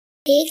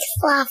Big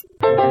fluff.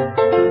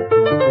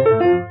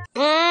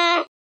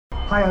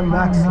 Hi, I'm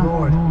Max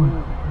Lord,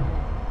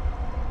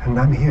 and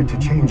I'm here to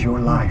change your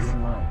life.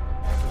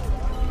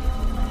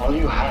 All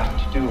you have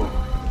to do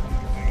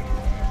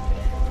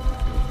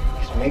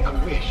is make a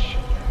wish.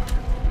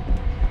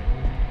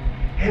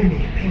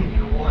 Anything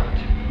you want.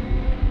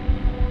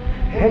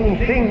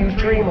 Anything you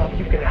dream of,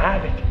 you can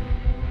have it.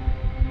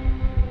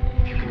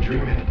 If you can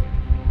dream it,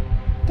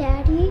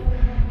 Daddy?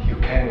 you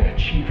can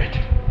achieve it.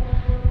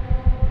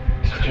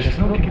 So just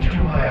look into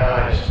my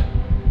eyes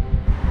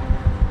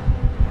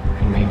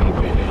and make a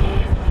wish.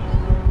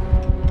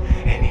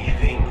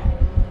 Anything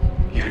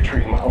you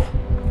dream of,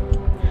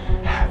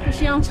 have it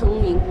将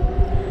成名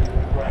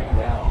right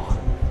now.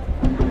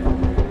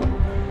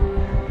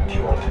 Do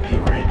you want to be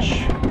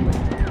rich?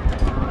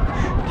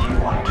 Do you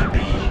want to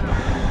be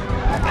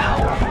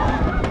powerful?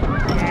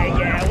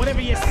 Yeah,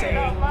 whatever you say.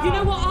 You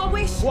know what I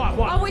wish? What?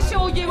 I wish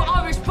all you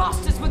Irish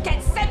bastards would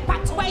get sent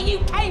back to where you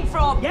came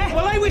from. Yeah?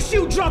 Well, I wish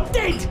you dropped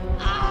dead.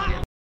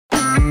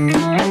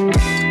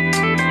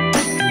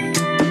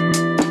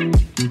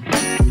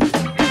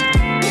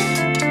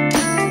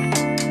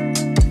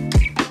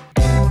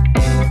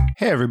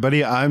 Hey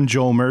everybody, I'm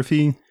Joel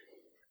Murphy.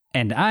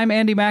 And I'm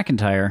Andy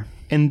McIntyre.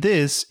 And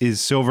this is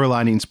Silver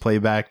Linings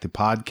Playback, the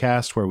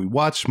podcast where we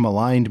watch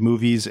maligned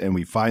movies and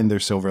we find their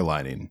silver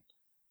lining.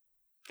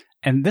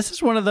 And this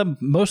is one of the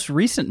most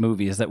recent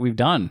movies that we've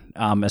done,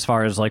 as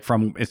far as like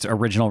from its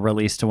original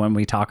release to when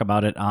we talk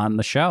about it on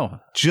the show.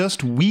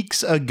 Just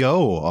weeks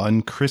ago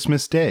on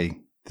Christmas Day,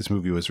 this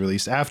movie was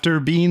released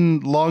after being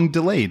long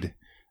delayed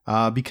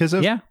because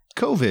of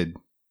COVID.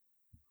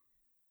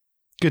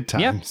 Good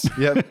times.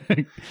 Yep.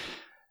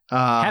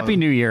 Happy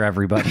New Year,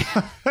 everybody.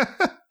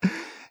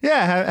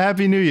 Yeah,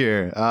 happy New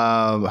Year.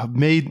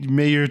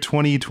 May your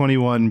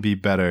 2021 be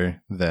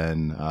better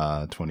than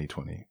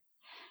 2020.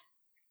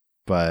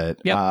 But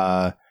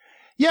yeah,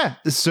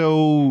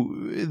 so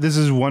this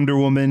is Wonder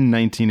Woman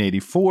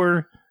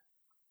 1984.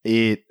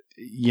 It,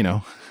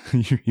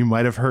 you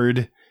might have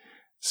heard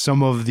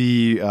some of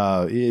the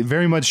it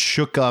very much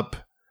shook up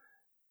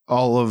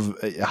all of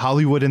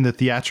Hollywood in the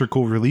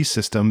theatrical release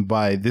system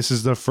by this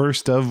is the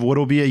first of what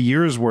will be a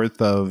year's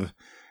worth of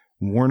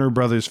Warner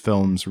Brothers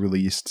films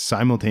released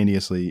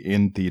simultaneously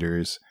in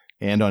theaters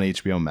and on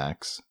HBO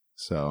Max.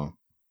 So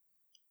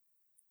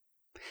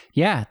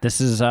yeah,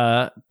 this is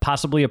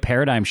possibly a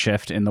paradigm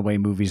shift in the way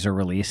movies are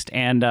released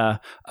and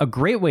a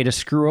great way to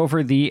screw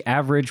over the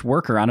average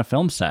worker on a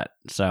film set.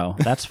 So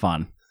that's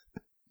fun.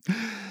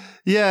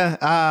 Yeah,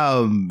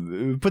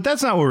 but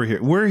that's not what we're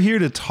here. We're here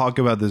to talk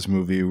about this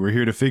movie. We're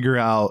here to figure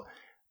out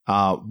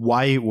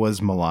why it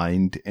was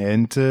maligned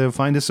and to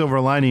find a silver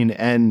lining.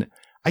 And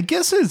I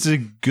guess it's as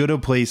good a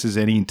place as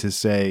any to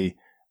say,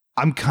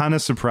 I'm kind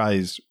of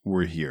surprised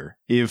we're here.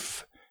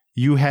 If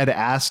you had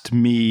asked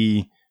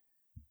me,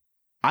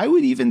 I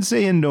would even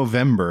say in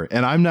November,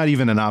 and I'm not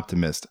even an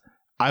optimist,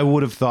 I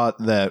would have thought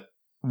that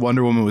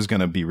Wonder Woman was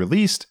going to be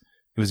released.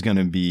 It was going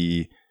to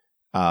be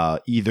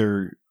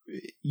either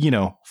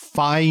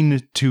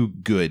fine to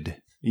good.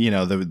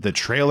 The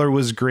trailer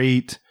was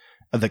great.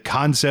 The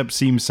concept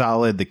seemed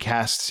solid. The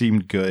cast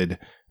seemed good.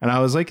 And I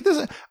was like,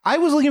 I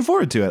was looking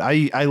forward to it.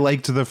 I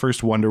liked the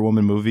first Wonder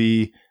Woman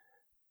movie.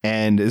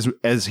 And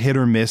as hit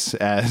or miss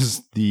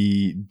as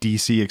the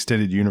DC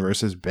extended universe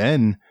has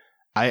been,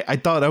 I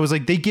thought, I was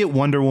like, they get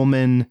Wonder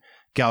Woman.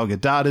 Gal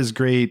Gadot is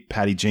great.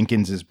 Patty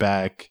Jenkins is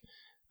back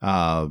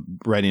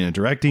writing and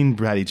directing.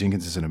 Patty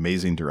Jenkins is an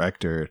amazing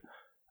director.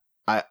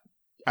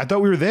 I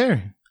thought we were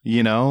there,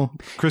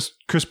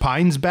 Chris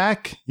Pine's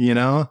back,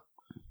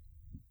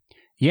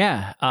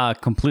 Yeah,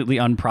 completely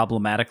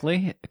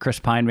unproblematically, Chris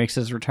Pine makes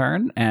his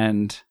return,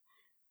 and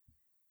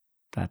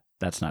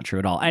that's not true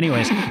at all.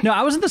 Anyways, no,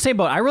 I was in the same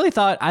boat. I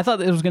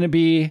thought it was going to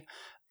be,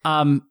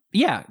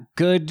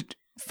 good,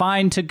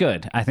 fine to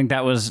good. I think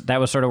that was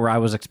sort of where I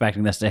was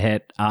expecting this to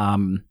hit,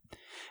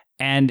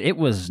 and it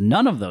was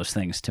none of those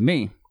things to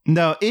me.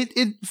 No,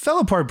 it fell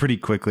apart pretty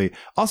quickly.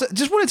 Also,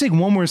 just want to take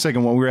one more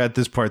second while we're at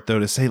this part, though,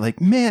 to say,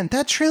 like, man,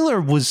 that trailer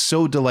was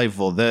so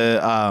delightful.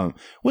 The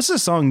what's the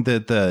song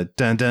that the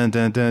dun dun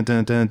dun dun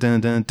dun dun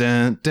dun dun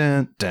dun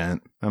dun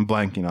dun? I'm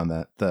blanking on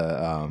that.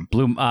 The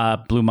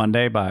Blue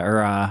Monday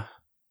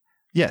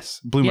yes,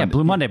 Blue Monday.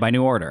 Blue Monday by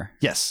New Order.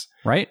 Yes,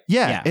 right.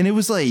 Yeah, and it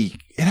was like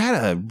it had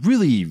a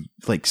really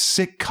like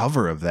sick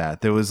cover of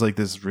that. There was like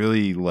this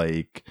really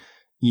like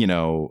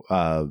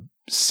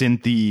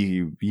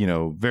synthy,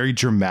 very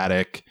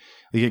dramatic.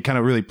 Like it kind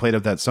of really played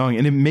up that song,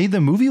 and it made the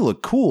movie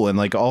look cool, and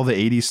like all the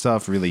 80s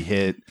stuff really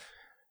hit.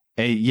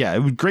 And yeah, it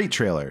was a great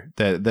trailer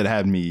that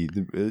had me.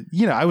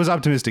 I was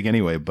optimistic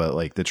anyway, but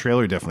like the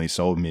trailer definitely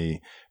sold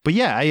me. But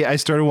yeah, I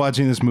started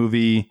watching this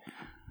movie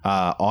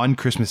on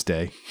Christmas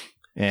Day,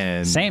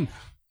 and same.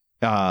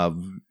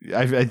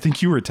 I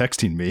think you were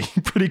texting me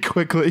pretty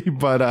quickly,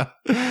 but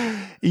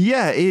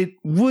yeah,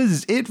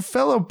 it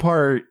fell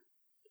apart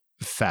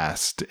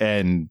fast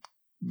and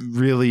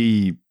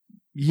really,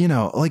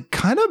 like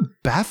kind of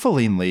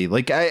bafflingly.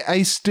 Like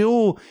I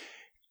still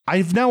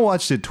I've now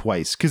watched it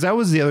twice because that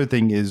was the other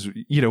thing is,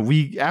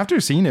 we after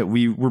seeing it,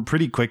 we were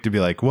pretty quick to be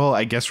like, well,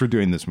 I guess we're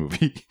doing this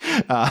movie.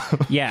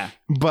 Yeah.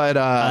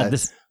 But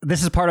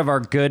this is part of our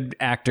good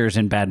actors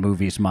in bad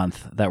movies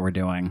month that we're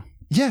doing.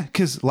 Yeah,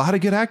 because a lot of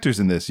good actors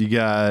in this. You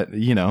got,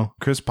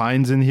 Chris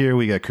Pine's in here.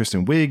 We got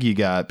Kristen Wiig. You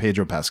got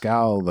Pedro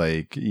Pascal.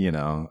 Like,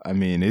 I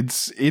mean,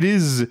 it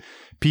is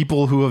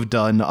people who have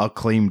done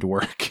acclaimed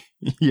work,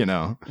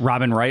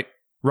 Robin Wright.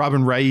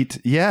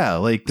 Yeah.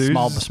 Like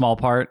there's small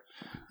part.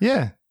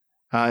 Yeah.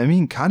 I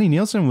mean, Connie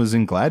Nielsen was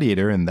in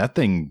Gladiator and that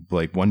thing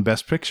like won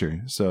Best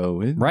Picture.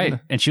 So right.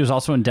 And she was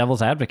also in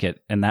Devil's Advocate.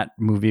 And that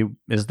movie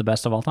is the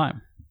best of all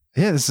time.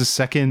 Yeah. This is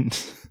second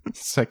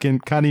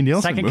Connie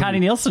Nielsen movie. Connie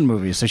Nielsen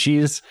movie. So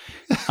she's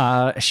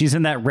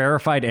in that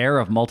rarefied air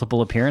of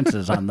multiple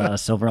appearances on the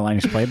Silver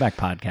Linings Playback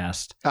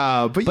podcast.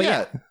 But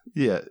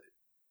yeah.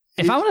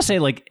 If I want to say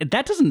like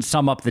that doesn't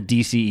sum up the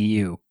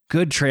DCEU.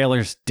 Good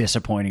trailers,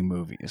 disappointing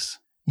movies.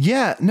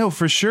 Yeah, no,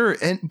 for sure.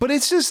 But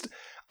it's just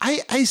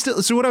I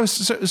still. So what I was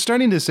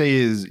starting to say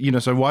is,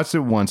 so I watched it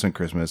once on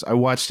Christmas. I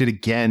watched it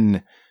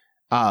again.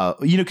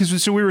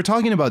 Because we were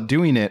talking about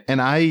doing it,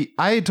 and I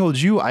had told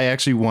you I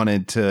actually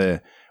wanted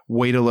to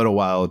wait a little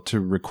while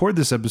to record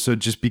this episode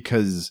just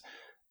because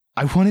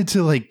I wanted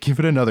to like give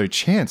it another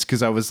chance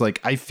because I was like,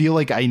 I feel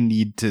like I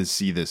need to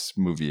see this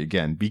movie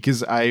again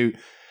because I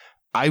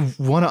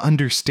want to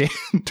understand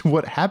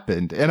what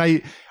happened. And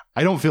I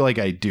don't feel like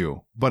I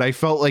do, but I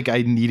felt like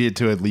I needed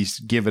to at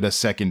least give it a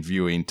second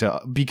viewing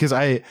because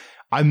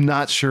I'm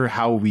not sure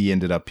how we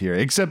ended up here,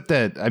 except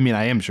that, I mean,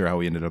 I am sure how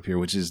we ended up here,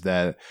 which is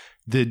that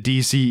the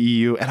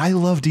DCEU, and I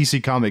love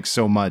DC Comics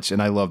so much,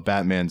 and I love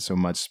Batman so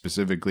much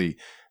specifically,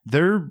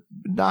 they're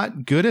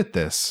not good at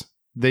this.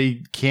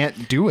 They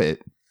can't do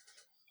it.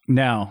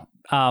 No.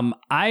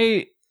 Other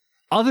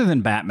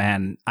than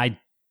Batman, I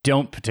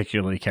don't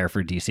particularly care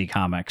for DC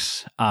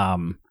Comics.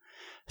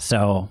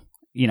 So,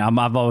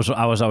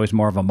 I was always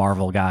more of a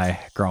Marvel guy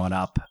growing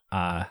up,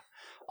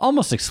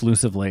 almost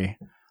exclusively,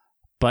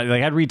 but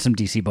like I'd read some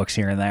DC books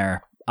here and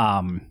there.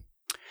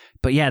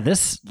 But yeah,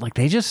 this, like,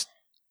 they just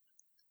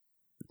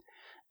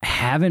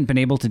haven't been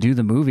able to do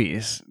the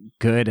movies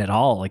good at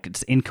all. Like,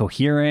 it's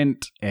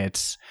incoherent.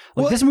 It's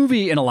like this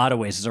movie in a lot of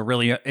ways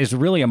is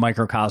really a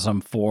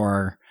microcosm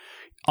for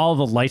all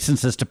the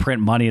licenses to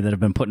print money that have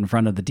been put in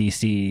front of the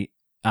DC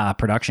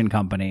production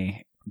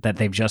company that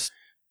they've just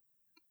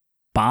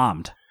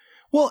bombed.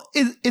 Well,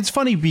 it's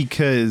funny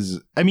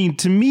because, I mean,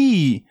 to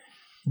me,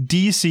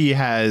 DC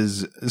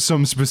has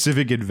some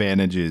specific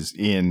advantages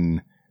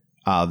in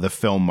the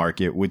film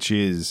market, which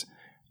is,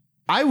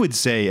 I would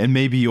say, and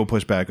maybe you'll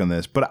push back on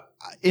this, but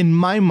in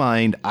my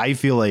mind, I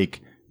feel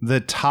like the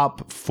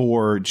top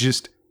four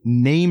just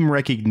name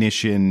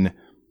recognition,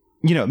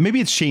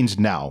 maybe it's changed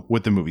now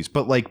with the movies,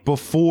 but like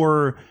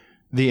before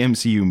the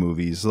MCU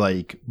movies,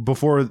 like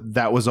before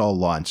that was all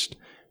launched,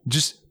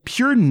 just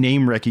pure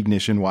name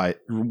recognition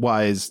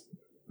wise,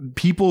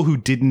 people who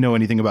didn't know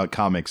anything about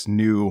comics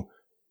knew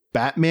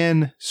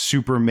Batman,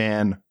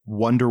 Superman,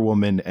 Wonder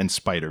Woman, and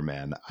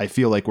Spider-Man. I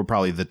feel like we're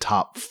probably the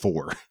top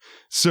four.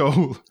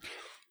 So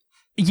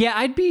yeah,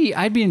 I'd be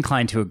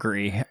inclined to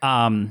agree.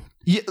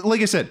 Yeah,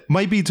 like I said,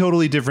 might be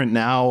totally different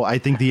now. I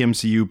think the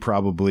MCU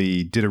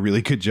probably did a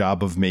really good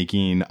job of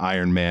making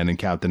Iron Man and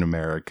Captain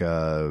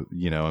America,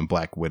 and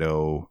Black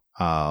Widow.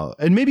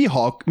 And maybe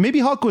Hulk. Maybe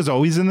Hulk was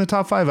always in the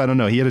top five. I don't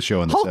know. He had a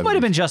show in the 70s. Hulk might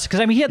have been just because,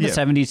 I mean, he had the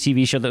 70s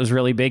TV show that was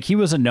really big. He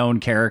was a known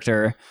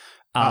character.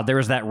 There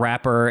was that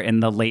rapper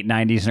in the late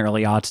 90s and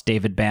early aughts,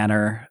 David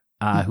Banner,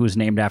 who was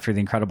named after the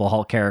Incredible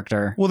Hulk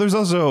character. Well, there's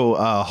also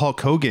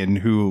Hulk Hogan,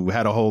 who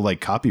had a whole like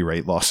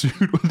copyright lawsuit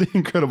with the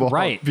Incredible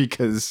Hulk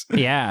because,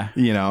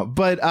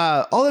 But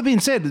all that being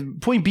said,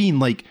 point being,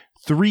 like,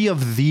 three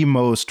of the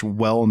most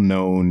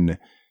well-known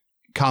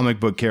comic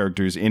book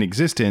characters in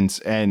existence,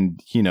 and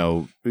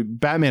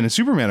Batman and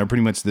Superman are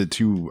pretty much the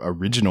two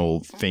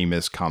original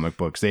famous comic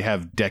books. They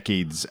have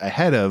decades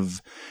ahead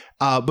of,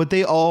 but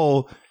they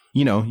all,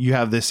 you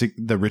have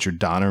the Richard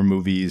Donner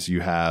movies,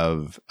 you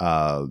have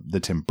the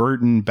Tim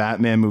Burton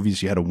Batman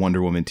movies, you had a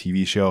Wonder Woman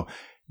TV show.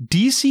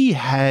 DC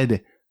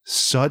had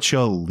such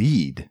a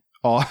lead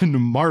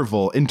on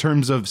Marvel in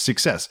terms of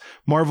success.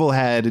 Marvel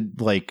had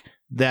like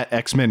that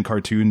X-Men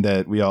cartoon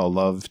that we all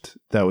loved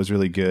that was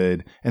really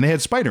good, and they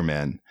had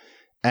Spider-Man,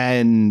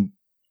 and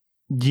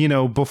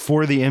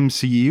before the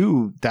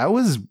MCU, that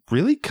was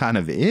really kind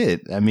of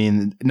it. I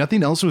mean,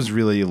 nothing else was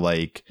really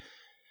like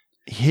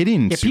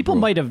hitting. Yeah, people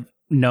might have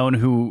known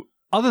who,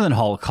 other than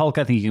Hulk,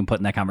 I think you can put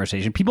in that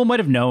conversation. People might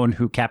have known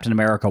who Captain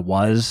America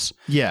was,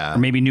 or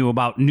maybe knew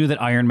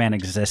that Iron Man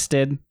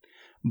existed,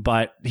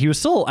 but he was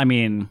still, I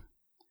mean,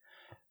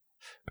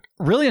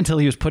 really until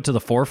he was put to the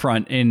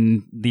forefront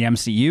in the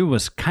MCU,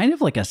 was kind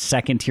of like a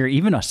second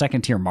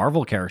tier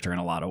Marvel character in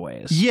a lot of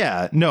ways.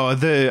 Yeah, no,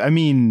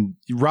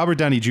 Robert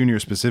Downey Jr.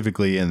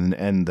 specifically and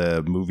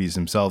the movies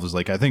themselves is,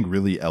 like, I think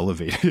really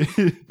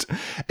elevated.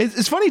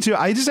 It's funny too.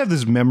 I just have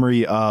this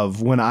memory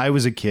of when I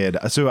was a kid.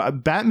 So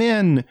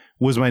Batman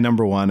was my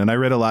number one, and I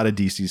read a lot of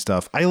DC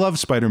stuff. I love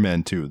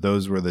Spider-Man too.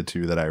 Those were the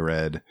two that I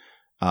read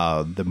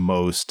the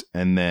most,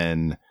 and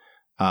then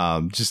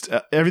just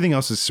everything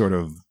else is sort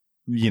of,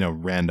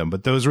 random.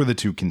 But those were the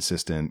two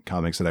consistent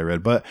comics that I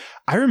read. But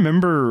I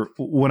remember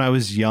when I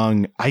was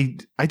young, I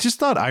just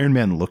thought Iron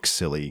Man looked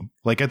silly.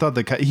 Like, I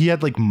thought he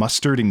had like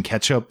mustard and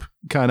ketchup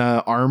kind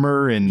of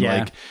armor, and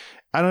like,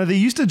 I don't know, they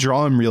used to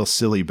draw him real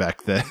silly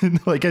back then.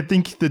 Like, I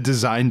think the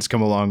designs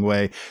come a long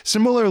way.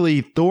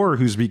 Similarly, Thor,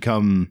 who's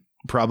become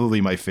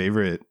probably my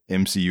favorite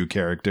MCU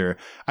character,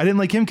 I didn't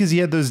like him because he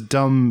had those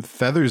dumb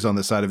feathers on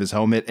the side of his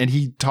helmet and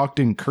he talked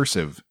in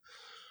cursive.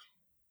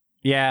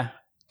 Yeah.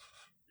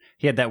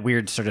 He had that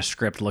weird sort of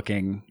script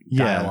looking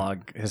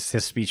dialogue,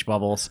 his speech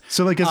bubbles.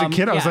 So like as a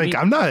kid, I was like,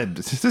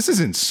 this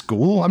isn't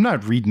school. I'm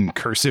not reading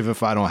cursive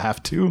if I don't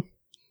have to.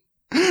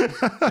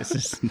 This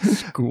isn't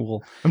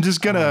school. I'm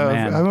just gonna,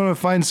 I want to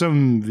find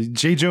some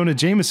J. Jonah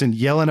Jameson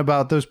yelling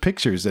about those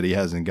pictures that he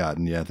hasn't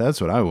gotten yet.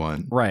 That's what I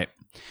want. Right.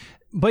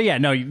 But yeah,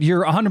 no,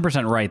 you're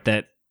 100% right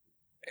that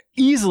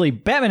easily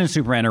Batman and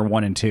Superman are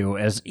 1 and 2,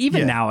 as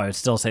even now I would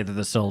still say that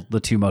they're still the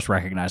two most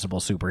recognizable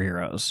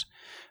superheroes.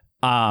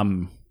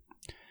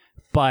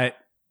 But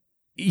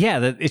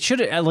yeah, it should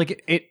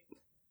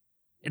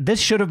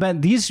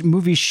these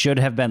movies should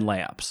have been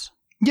layups.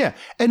 Yeah.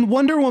 And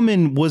Wonder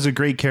Woman was a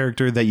great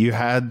character that you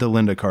had the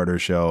Linda Carter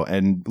show.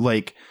 And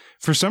like,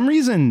 for some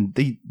reason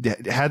they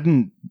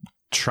hadn't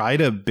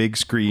tried a big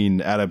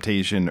screen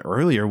adaptation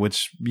earlier,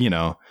 which,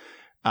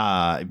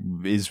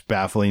 is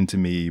baffling to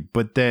me.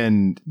 But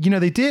then,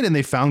 they did, and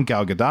they found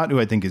Gal Gadot, who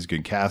I think is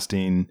good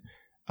casting.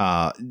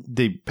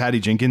 Patty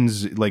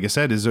Jenkins, like I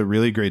said, is a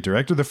really great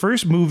director. The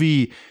first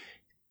movie,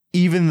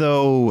 even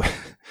though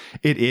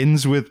it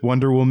ends with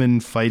Wonder Woman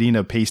fighting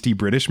a pasty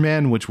British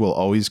man, which will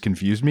always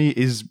confuse me,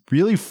 is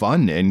really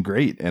fun and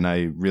great, and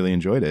I really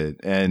enjoyed it.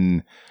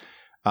 And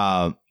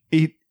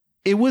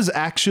it was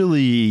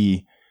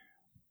actually,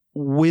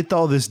 with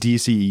all this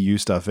DCEU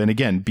stuff, and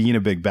again, being a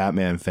big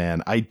Batman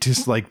fan, I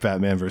dislike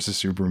Batman versus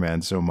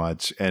Superman so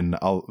much, and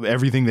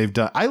everything they've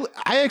done. I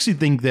actually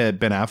think that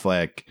Ben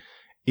Affleck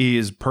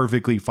is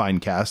perfectly fine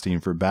casting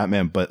for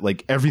Batman, but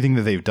like everything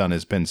that they've done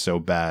has been so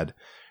bad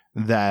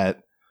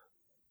that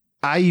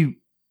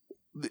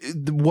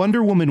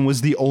Wonder Woman was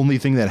the only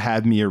thing that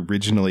had me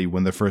originally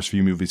when the first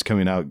few movies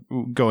coming out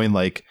going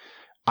like,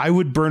 I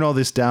would burn all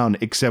this down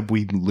except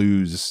we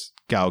lose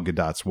Gal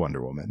Gadot's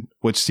Wonder Woman,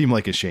 which seemed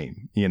like a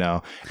shame,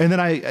 And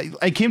then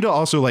I came to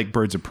also like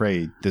Birds of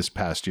Prey this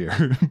past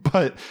year,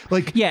 but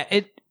like, yeah,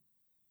 it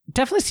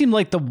definitely seemed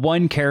like the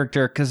one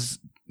character, because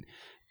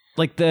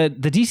like the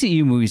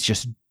DCU movies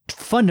just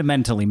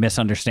fundamentally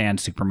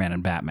misunderstand Superman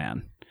and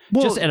Batman.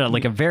 Well, just at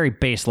a very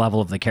base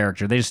level of the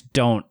character. They just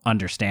don't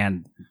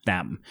understand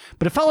them.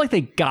 But it felt like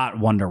they got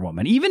Wonder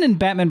Woman. Even in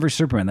Batman vs.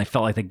 Superman, they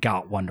felt like they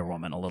got Wonder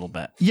Woman a little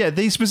bit. Yeah,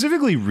 they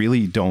specifically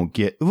really don't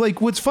get...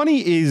 Like, what's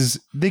funny is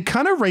they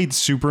kind of write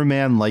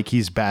Superman like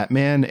he's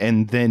Batman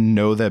and then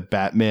know that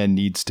Batman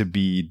needs to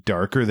be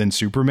darker than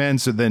Superman.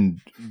 So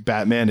then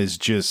Batman is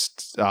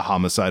just a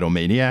homicidal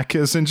maniac,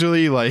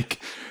 essentially.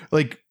 Like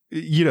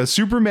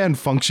Superman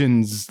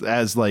functions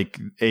as like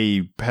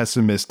a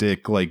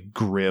pessimistic, like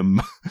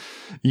grim,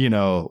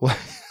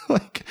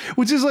 like,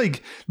 which is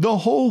like the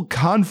whole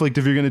conflict.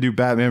 If you're going to do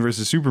Batman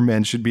versus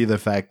Superman, should be the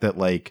fact that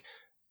like,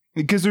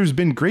 because there's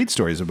been great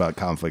stories about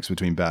conflicts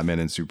between Batman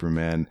and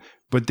Superman,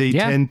 but they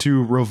tend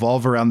to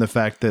revolve around the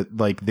fact that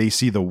like they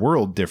see the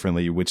world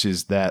differently, which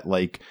is that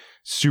like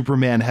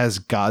Superman has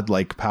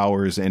godlike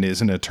powers and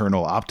is an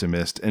eternal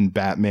optimist, and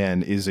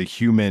Batman is a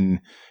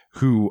human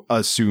who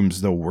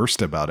assumes the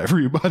worst about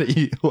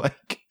everybody.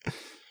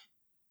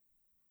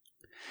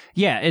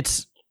 Yeah,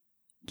 it's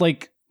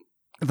like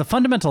the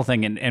fundamental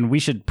thing, and we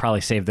should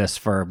probably save this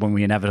for when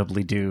we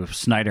inevitably do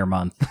Snyder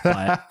Month.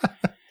 But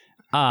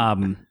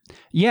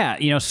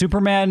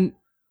Superman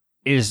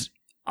is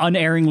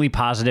unerringly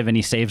positive and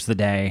he saves the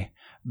day.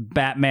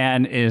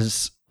 Batman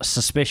is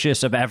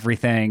suspicious of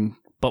everything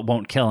but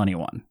won't kill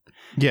anyone.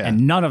 Yeah.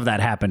 And none of that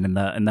happened in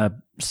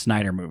the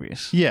Snyder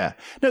movies. Yeah.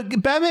 No,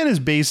 Batman is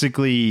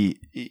basically,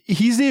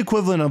 he's the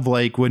equivalent of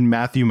like when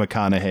Matthew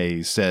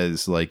McConaughey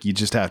says like, you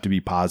just have to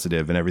be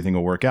positive and everything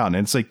will work out. And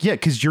it's like, yeah,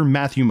 because you're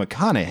Matthew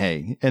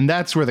McConaughey. And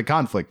that's where the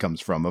conflict comes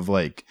from of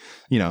like,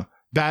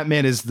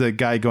 Batman is the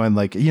guy going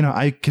like,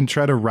 I can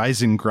try to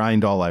rise and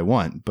grind all I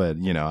want, but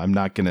I'm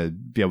not going to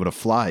be able to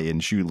fly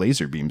and shoot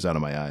laser beams out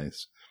of my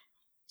eyes.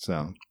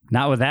 So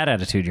not with that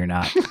attitude, you're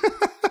not.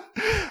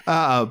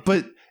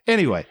 But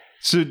anyway.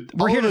 So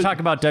we're here to talk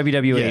about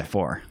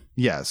WW84.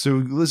 Yeah.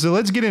 So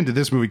let's get into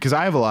this movie because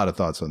I have a lot of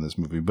thoughts on this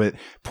movie. But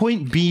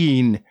point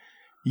being,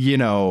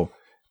 this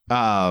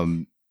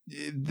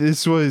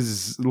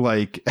was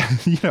like,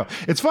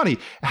 it's funny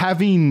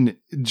having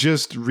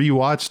just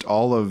rewatched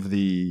all of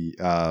the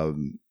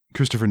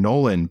Christopher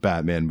Nolan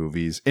Batman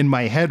movies. In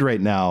my head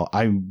right now,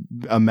 I'm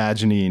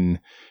imagining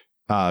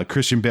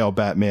Christian Bale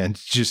Batman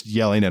just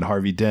yelling at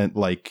Harvey Dent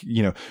like,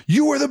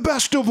 you are the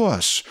best of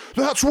us.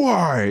 That's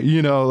why,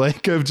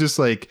 of just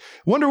like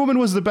Wonder Woman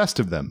was the best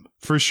of them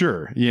for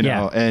sure,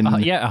 and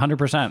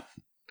 100%.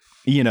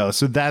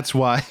 So that's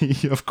why,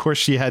 of course,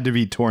 she had to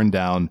be torn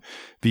down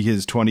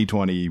because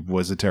 2020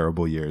 was a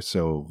terrible year.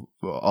 So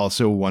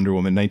also Wonder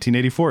Woman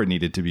 1984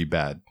 needed to be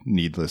bad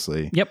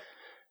needlessly. Yep.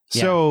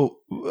 So,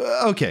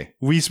 okay,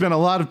 we spent a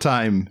lot of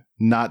time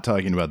not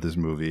talking about this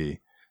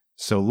movie.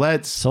 So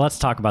let's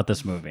talk about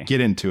this movie.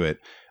 Get into it.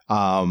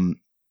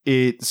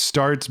 It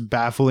starts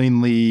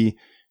bafflingly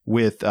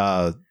with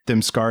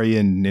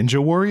Themyscirian Ninja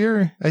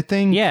Warrior, I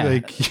think. Yeah,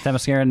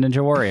 Themyscirian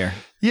Ninja Warrior.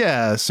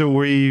 Yeah,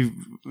 so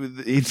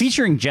it's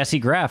featuring Jesse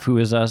Graff, who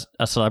is a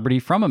celebrity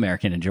from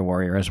American Ninja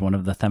Warrior, as one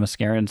of the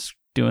Themyscirians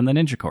doing the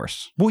ninja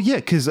course. Well, yeah,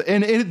 because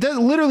that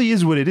literally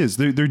is what it is.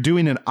 They're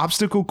doing an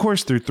obstacle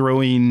course. They're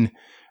throwing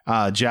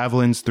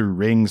javelins through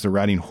rings. They're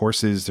riding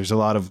horses. There's a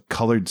lot of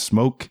colored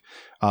smoke.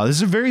 This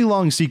is a very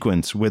long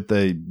sequence with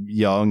the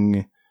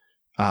young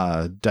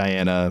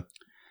Diana,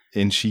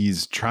 and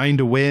she's trying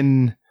to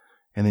win,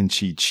 and then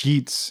she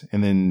cheats,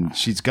 and then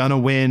she's gonna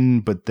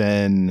win, but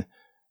then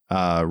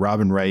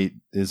Robin Wright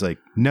is like,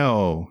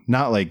 no,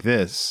 not like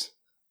this.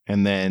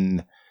 And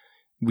then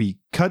we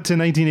cut to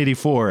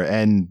 1984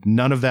 and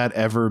none of that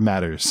ever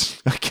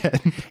matters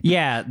again.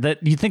 Yeah,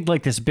 that you think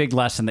like this big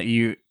lesson that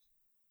you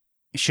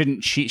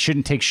shouldn't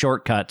take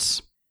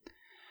shortcuts.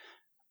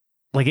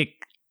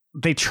 Like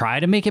they try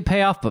to make it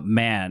pay off, but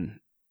man,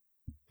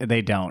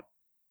 they don't.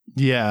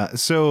 Yeah,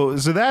 so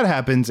that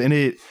happens,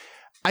 and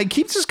I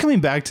keep just coming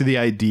back to the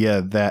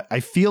idea that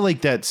I feel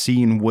like that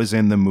scene was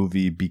in the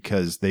movie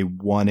because they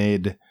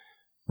wanted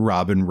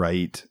Robin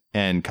Wright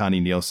and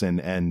Connie Nielsen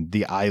and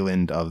the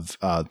island of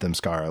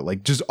Themyscira,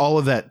 like just all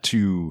of that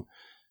to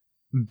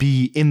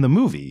be in the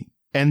movie.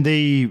 And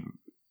they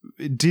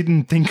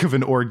didn't think of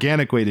an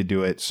organic way to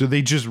do it, so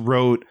they just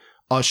wrote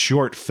a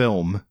short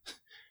film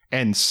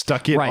and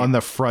stuck it on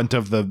the front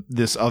of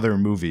this other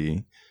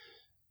movie,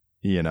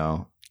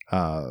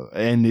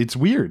 and it's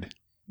weird.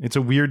 It's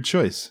a weird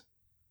choice.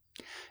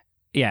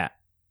 Yeah.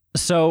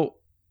 So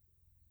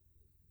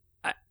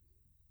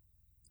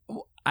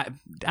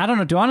I don't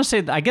know. Do I want to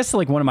say, I guess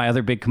like one of my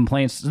other big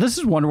complaints, this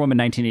is Wonder Woman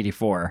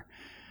 1984.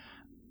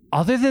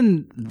 Other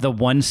than the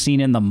one scene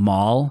in the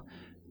mall,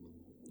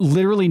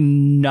 literally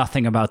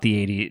nothing about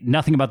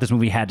this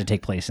movie had to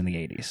take place in the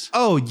 80s.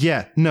 Oh,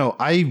 yeah. No,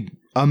 I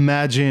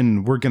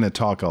imagine we're going to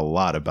talk a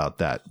lot about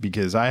that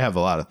because I have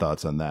a lot of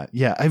thoughts on that.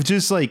 Yeah. I've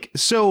just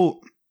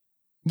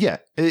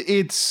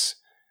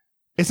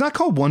it's not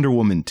called Wonder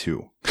Woman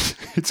 2.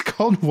 It's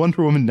called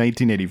Wonder Woman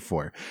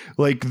 1984.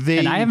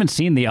 And I haven't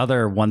seen the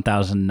other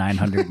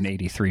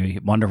 1,983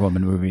 Wonder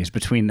Woman movies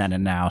between then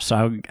and now.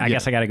 So I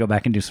guess I got to go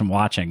back and do some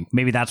watching.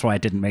 Maybe that's why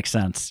it didn't make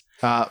sense.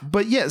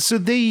 But yeah, so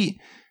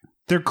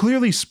they're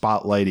clearly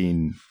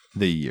spotlighting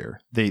the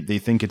year. They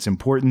think it's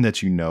important that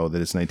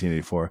that it's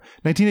 1984.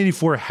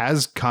 1984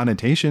 has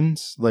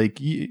connotations. Like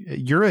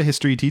you're a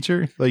history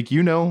teacher,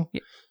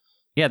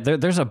 Yeah,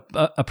 there's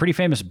a pretty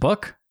famous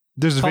book.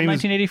 There's a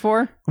famous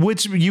 1984,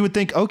 which you would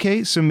think,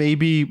 okay, so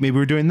maybe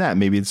we're doing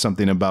that.Maybe it's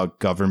something about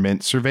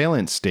government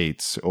surveillance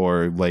states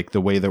or like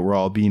the way that we're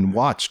all being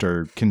watched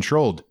or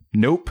controlled.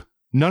 Nope.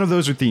 None of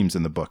those are themes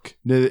in the book,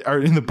 in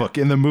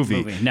the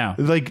movie. No,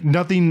 like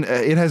nothing.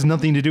 It has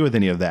nothing to do with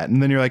any of that.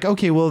 And then you're like,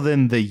 okay, well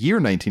then the year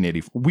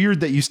 1984.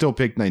 Weird that you still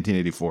picked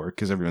 1984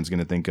 because everyone's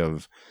going to think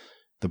of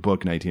the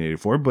book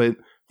 1984, but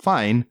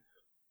fine.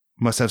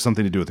 Must have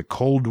something to do with the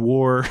Cold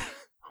War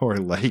or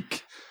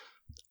like.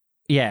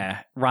 Yeah,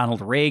 Ronald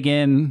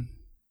Reagan.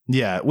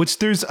 Yeah, which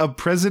there's a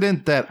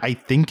president that I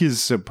think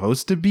is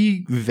supposed to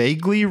be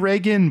vaguely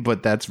Reagan,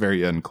 but that's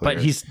very unclear.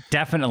 But he's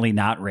definitely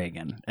not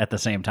Reagan at the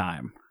same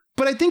time.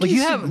 But I think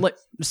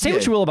say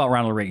what you will about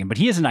Ronald Reagan, but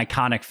he is an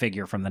iconic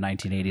figure from the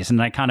 1980s,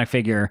 and an iconic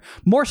figure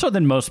more so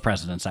than most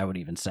presidents, I would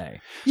even say.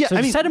 Yeah, so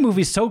to set a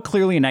movie so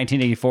clearly in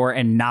 1984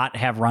 and not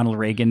have Ronald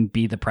Reagan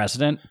be the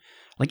president,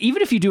 like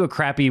even if you do a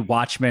crappy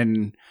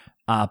Watchmen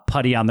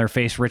putty on their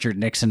face Richard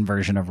Nixon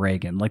version of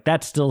Reagan, like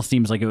that still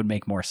seems like it would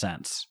make more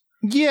sense.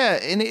 Yeah,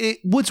 and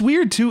what's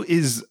weird too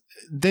is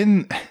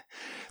then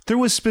there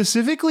was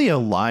specifically a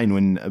line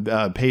when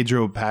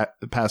Pedro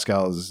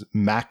Pascal's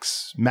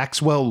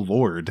Maxwell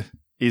Lord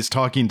is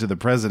talking to the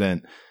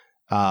president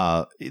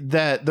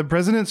that the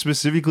president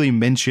specifically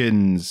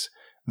mentions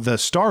the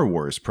Star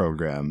Wars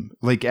program,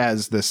 like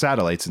as the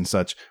satellites and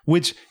such,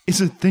 which is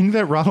a thing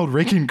that Ronald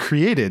Reagan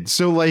created.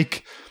 So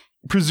like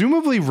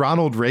presumably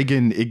Ronald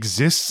Reagan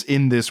exists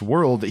in this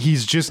world.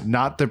 He's just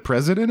not the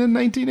president in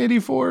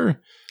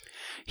 1984.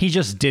 He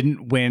just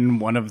didn't win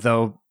one of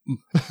the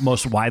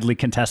most widely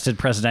contested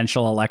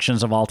presidential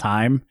elections of all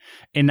time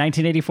in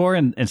 1984.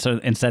 And so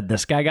instead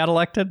this guy got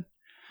elected.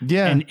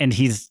 Yeah. And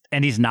he's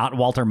not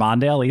Walter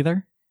Mondale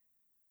either.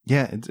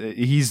 Yeah.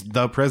 He's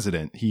the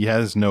president. He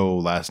has no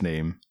last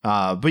name.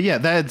 But yeah,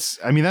 that's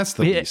the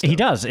least. He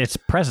does. It's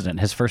president.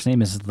 His first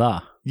name is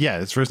the. Yeah,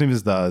 his first name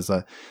is the.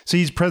 So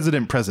he's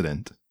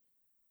president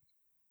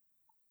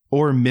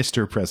or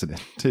Mr.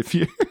 President if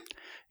you.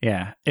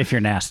 Yeah, if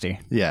you're nasty.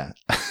 Yeah.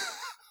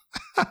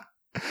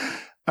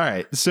 All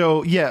right.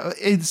 So yeah,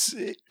 it's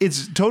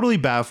totally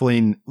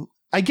baffling.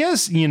 I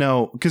guess,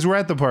 because we're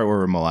at the part where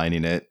we're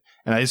maligning it.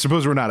 And I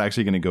suppose we're not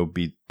actually going to go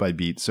beat by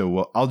beat.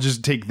 So I'll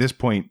just take this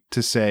point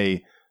to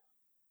say,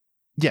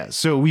 yeah,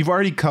 so we've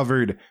already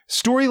covered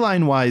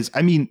storyline wise.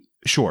 I mean,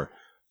 sure,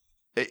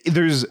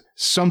 there's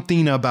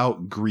something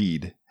about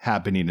greed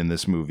happening in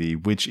this movie,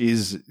 which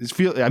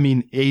I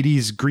mean,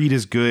 80s greed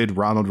is good.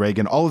 Ronald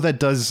Reagan, all of that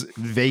does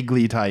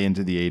vaguely tie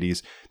into the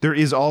 80s. There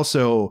is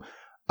also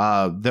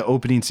the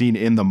opening scene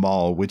in the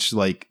mall, which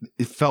like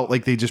it felt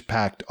like they just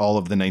packed all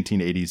of the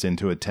 1980s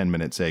into a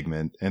 10-minute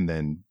segment and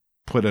then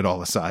put it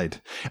all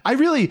aside.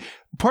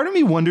 Part of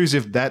me wonders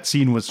if that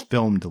scene was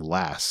filmed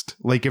last,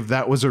 like if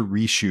that was a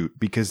reshoot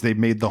because they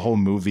made the whole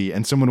movie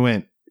and someone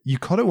went, you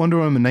called it Wonder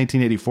Woman in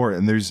 1984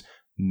 and there's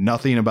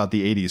nothing about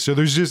the 80s. So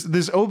there's just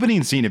this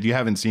opening scene. If you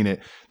haven't seen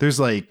it, there's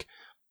like,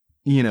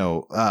 you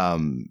know,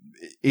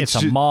 it's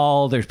a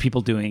mall. There's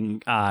people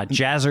doing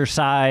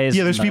jazzercise.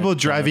 Yeah, there's people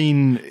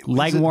driving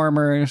leg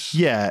warmers.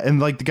 Yeah, and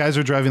like the guys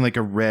are driving like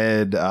a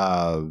red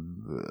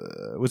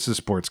what's the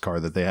sports car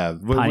that they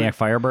have? Pontiac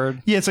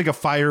Firebird. Yeah, it's like a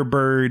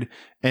Firebird,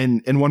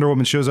 and Wonder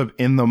Woman shows up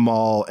in the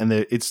mall, and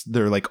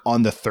they're like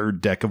on the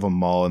third deck of a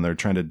mall, and they're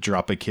trying to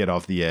drop a kid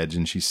off the edge,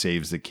 and she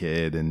saves the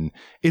kid, and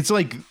it's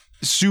like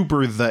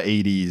super the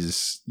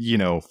 80s, you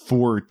know,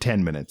 for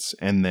 10 minutes,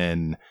 and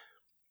then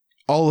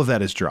all of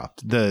that is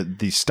dropped.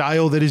 The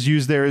style that is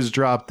used there is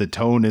dropped. The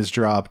tone is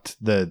dropped.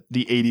 The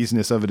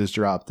 80s-ness of it is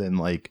dropped. And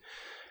like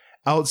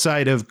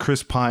outside of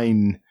Chris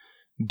Pine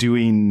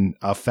doing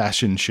a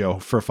fashion show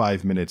for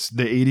 5 minutes,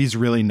 the 80s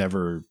really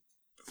never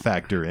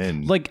factor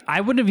in. Like I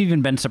wouldn't have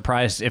even been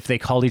surprised if they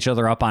called each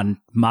other up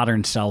on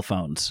modern cell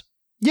phones.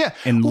 Yeah.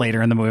 And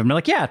later in the movie, I'm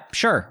like, yeah,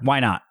 sure.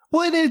 Why not?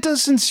 Well, and it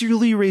does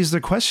sincerely raise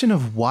the question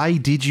of why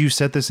did you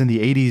set this in the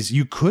 80s?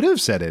 You could have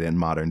set it in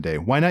modern day.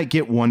 Why not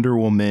get Wonder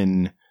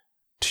Woman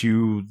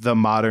to the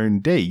modern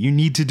day? You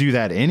need to do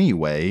that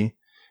anyway.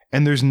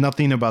 And there's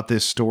nothing about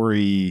this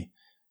story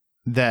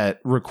that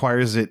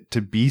requires it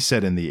to be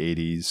set in the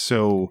 80s.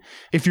 So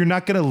if you're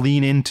not going to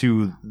lean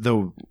into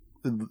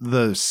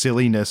the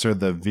silliness or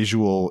the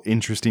visual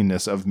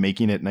interestingness of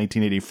making it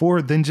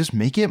 1984, then just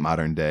make it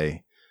modern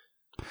day.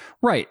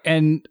 Right.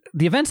 And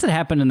the events that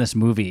happen in this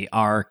movie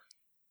are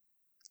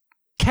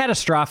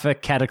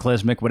catastrophic,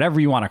 cataclysmic, whatever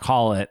you want to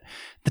call it.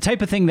 The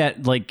type of thing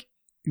that like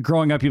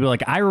growing up, you'd be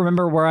like, I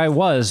remember where I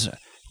was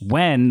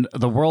when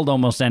the world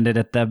almost ended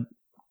at the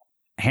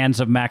hands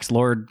of Max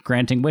Lord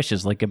granting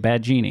wishes like a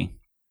bad genie.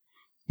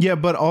 Yeah,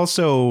 but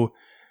also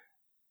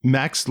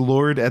Max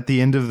Lord at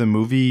the end of the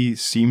movie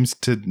seems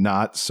to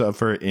not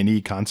suffer any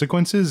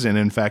consequences and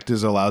in fact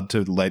is allowed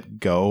to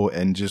let go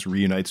and just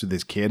reunites with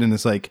his kid. And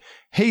it's like,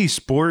 hey,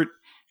 sport,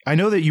 I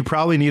know that you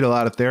probably need a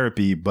lot of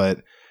therapy,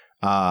 but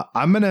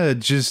I'm going to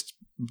just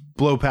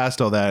blow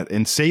past all that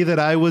and say that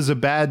I was a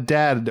bad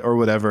dad or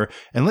whatever,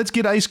 and let's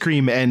get ice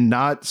cream and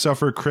not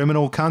suffer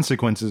criminal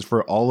consequences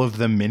for all of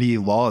the many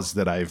laws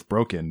that I've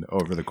broken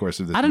over the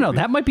course of this I don't know. movie.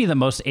 That might be the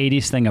most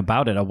 80s thing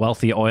about it. A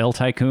wealthy oil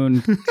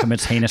tycoon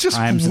commits heinous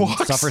crimes and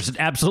suffers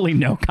absolutely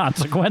no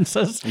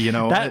consequences. You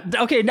know,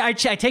 okay, I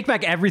take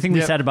back everything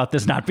we said about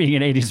this not being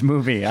an 80s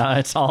movie.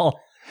 It's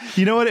all...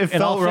 You know what? It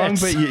felt wrong,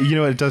 but you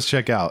know what? It does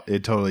check out.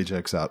 It totally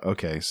checks out.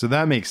 Okay, so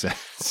that makes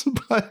sense.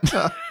 But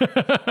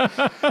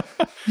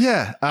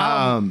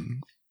yeah.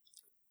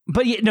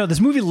 But yeah, no, this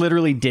movie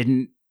literally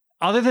didn't.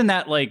 Other than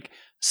that, like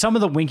some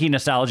of the winky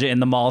nostalgia in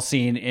the mall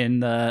scene in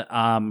the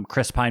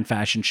Chris Pine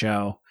fashion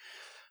show,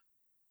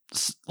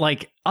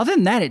 like other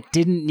than that, it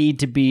didn't need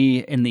to be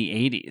in the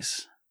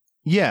 80s.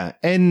 Yeah,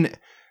 and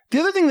the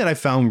other thing that I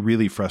found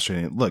really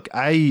frustrating. Look,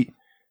 I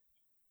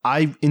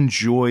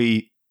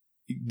enjoy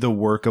the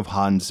work of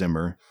Hans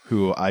Zimmer,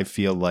 who I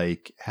feel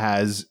like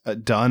has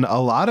done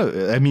a lot of,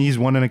 I mean, he's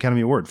won an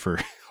Academy Award for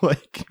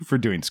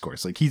doing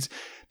scores. Like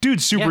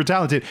dude's super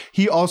talented.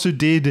 He also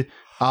did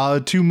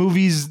two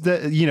movies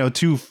that, you know,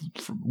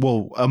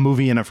 a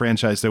movie and a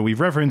franchise that we've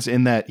referenced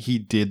in that he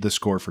did the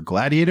score for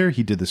Gladiator.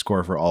 He did the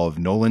score for all of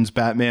Nolan's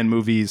Batman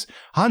movies.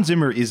 Hans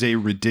Zimmer is a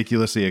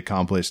ridiculously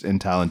accomplished and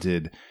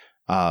talented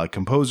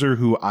composer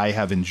who I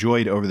have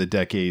enjoyed over the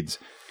decades.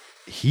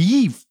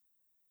 He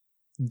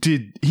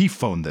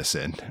phoned this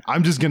in?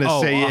 I'm just going to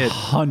say it.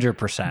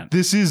 100%.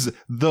 This is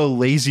the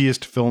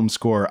laziest film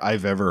score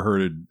I've ever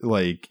heard,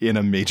 like in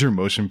a major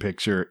motion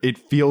picture. It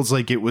feels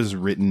like it was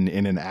written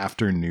in an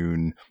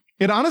afternoon.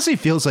 It honestly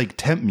feels like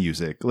temp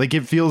music. Like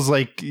it feels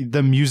like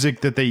the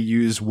music that they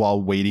use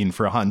while waiting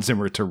for Hans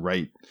Zimmer to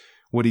write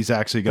what he's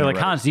actually going to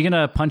write. Hans, you going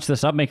to punch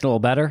this up, make it a little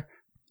better?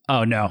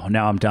 Oh, no,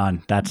 I'm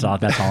done. That's all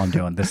I'm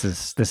doing. This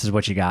is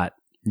what you got.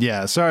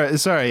 Yeah.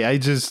 Sorry.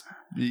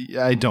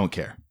 I don't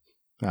care.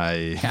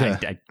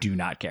 I do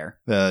not care.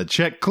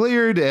 Check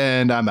cleared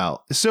and I'm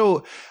out.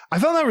 So I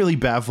found that really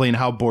baffling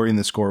how boring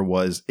the score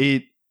was.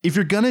 If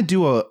you're going to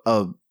do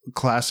a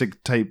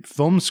classic type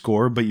film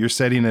score, but you're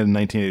setting it in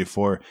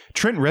 1984,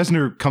 Trent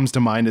Reznor comes to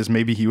mind as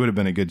maybe he would have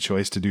been a good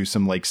choice to do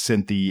some like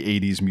synthy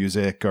 80s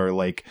music or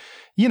like,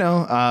 you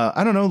know,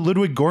 I don't know,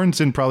 Ludwig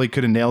Göransson probably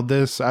could have nailed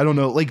this. I don't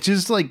know, like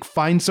just like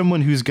find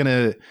someone who's going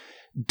to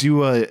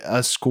do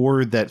a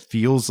score that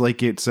feels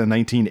like it's a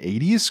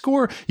 1980s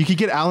score. You could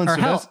get Alan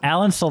Silvestri.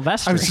 Alan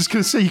Silvestri. I was just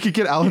going to say, you could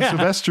get Alan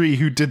Silvestri,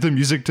 who did the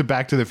music to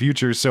Back to the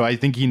Future. So I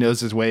think he knows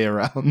his way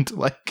around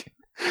like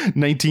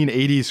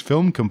 1980s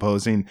film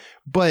composing.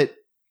 But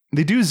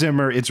they do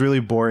Zimmer. It's really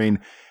boring.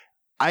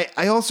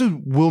 I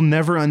also will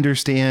never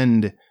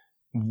understand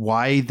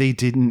why they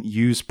didn't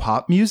use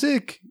pop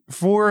music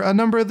for a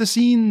number of the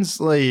scenes.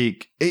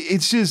 Like,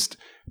 it's just,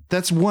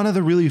 that's one of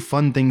the really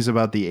fun things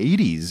about the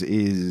 80s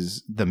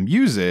is the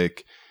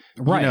music,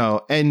 right? You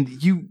know, and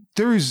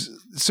there's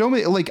so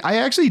many, like, I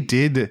actually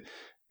did,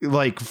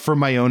 like, for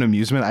my own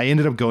amusement, I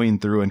ended up going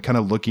through and kind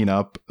of looking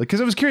up, because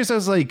I was curious. I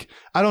was like,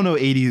 I don't know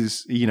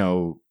 80s, you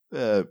know,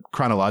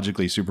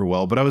 chronologically super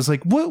well, but I was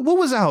like, what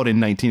was out in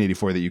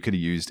 1984 that you could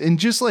have used? And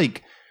just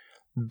like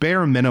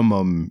bare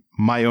minimum,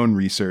 my own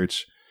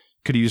research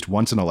could have used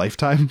Once in a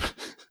Lifetime.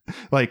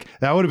 Like,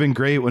 that would have been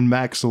great when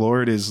Max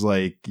Lord is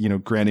like, you know,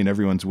 granting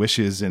everyone's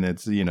wishes, and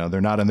it's, you know,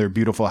 they're not in their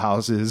beautiful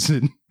houses,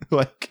 and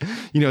like,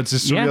 you know, it's a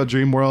surreal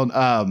dream world.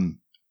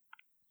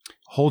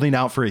 Holding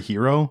Out for a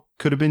Hero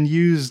could have been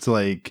used,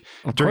 like,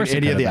 during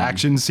any of the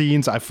action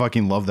scenes. I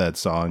fucking love that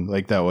song.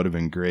 Like, that would have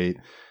been great.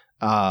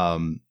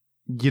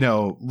 You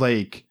know,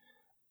 like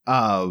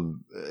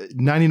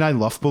 99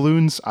 Luft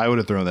Balloons, I would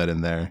have thrown that in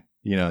there.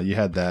 You know, you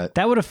had that.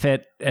 That would have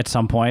fit at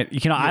some point.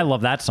 You know, I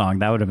love that song.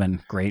 That would have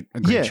been great. A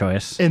great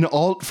choice. And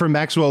alt for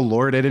Maxwell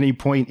Lord at any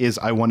point is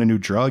I Want a New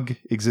Drug,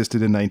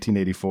 existed in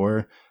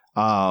 1984.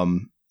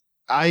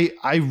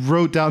 I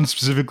wrote down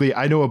specifically,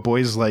 I Know a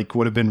Boy's Like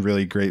would have been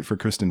really great for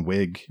Kristen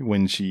Wiig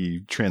when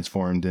she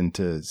transformed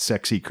into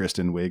sexy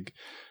Kristen Wiig.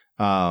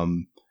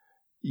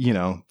 You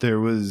know, there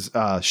was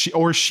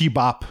She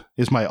Bop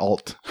is my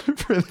alt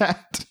for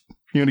that.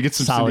 You want to get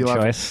some solid Cyndi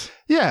Lauper. Choice.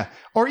 Yeah.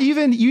 Or you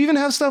even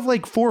have stuff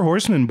like Four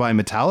Horsemen by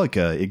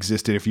Metallica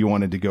existed if you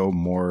wanted to go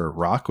more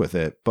rock with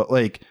it. But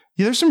like,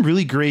 yeah, there's some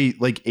really great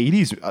like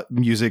 80s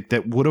music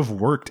that would have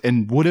worked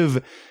and would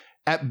have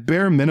at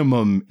bare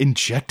minimum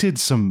injected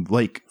some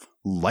like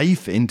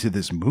life into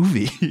this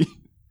movie.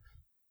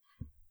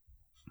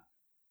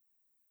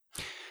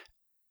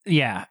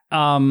 Yeah.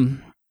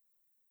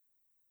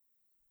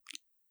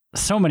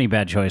 So many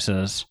bad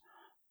choices.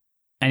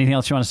 Anything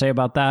else you want to say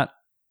about that?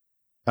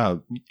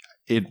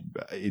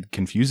 It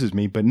confuses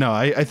me, but no,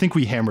 I think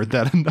we hammered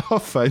that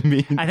enough. I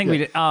mean, I think we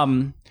did.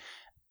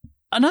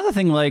 Another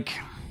thing, like,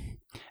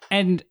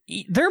 and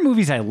there are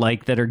movies I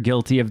like that are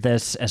guilty of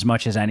this as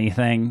much as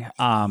anything.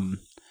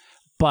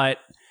 But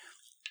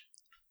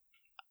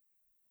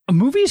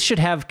movies should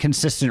have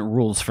consistent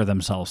rules for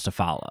themselves to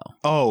follow.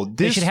 Oh,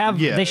 they should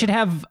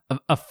have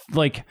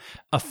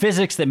a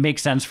physics that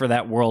makes sense for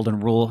that world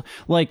and rule.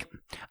 Like,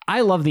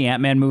 I love the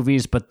Ant-Man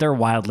movies, but they're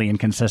wildly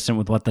inconsistent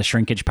with what the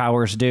shrinkage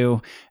powers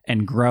do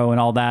and grow and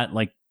all that.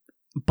 Like,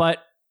 but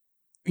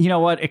you know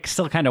what? It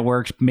still kind of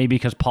works, maybe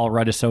because Paul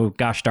Rudd is so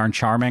gosh darn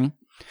charming,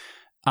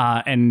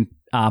 and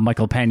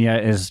Michael Pena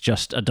is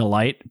just a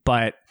delight.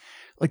 But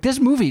like, this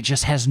movie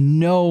just has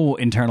no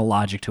internal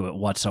logic to it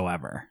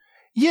whatsoever.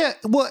 Yeah,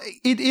 well,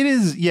 it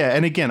is. Yeah.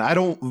 And again,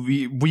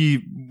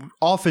 we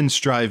often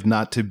strive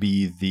not to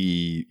be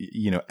the,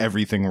 you know,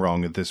 everything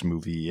wrong with this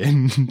movie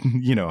and,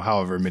 you know,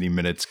 however many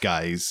minutes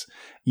guys,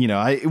 you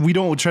know, we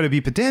don't try to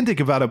be pedantic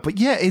about it. But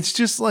yeah, it's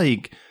just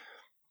like,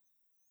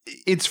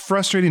 it's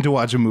frustrating to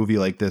watch a movie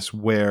like this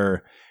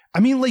where, I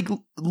mean, like,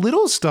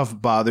 little stuff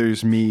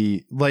bothers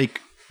me.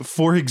 Like,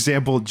 for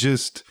example,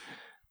 just,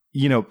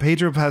 you know,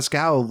 Pedro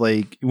Pascal,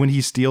 like, when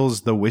he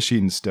steals the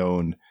wishing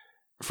stone,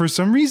 for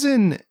some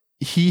reason,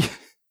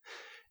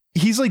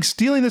 he's like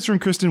stealing this from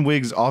Kristen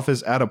Wiig's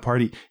office at a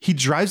party. He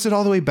drives it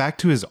all the way back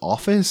to his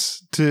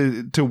office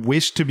to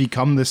wish to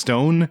become the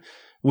stone,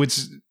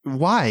 which,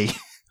 why?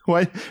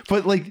 Why?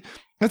 But like,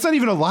 that's not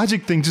even a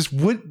logic thing. Just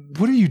what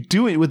are you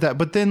doing with that?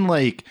 But then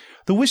like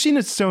the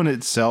wishing stone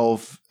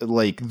itself,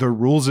 like the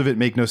rules of it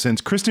make no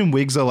sense. Kristen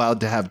Wiig's allowed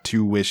to have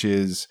 2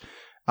 wishes.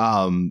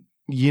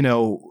 You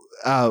know,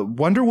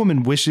 Wonder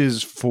Woman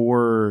wishes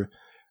for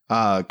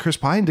Chris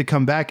Pine to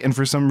come back, and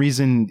for some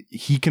reason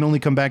he can only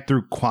come back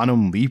through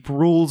quantum leap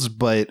rules,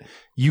 but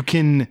you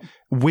can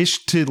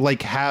wish to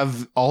like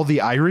have all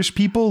the Irish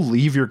people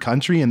leave your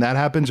country and that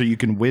happens, or you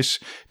can wish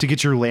to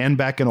get your land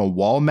back and a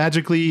wall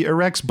magically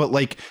erects, but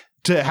like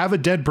to have a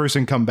dead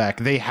person come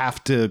back, they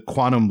have to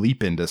quantum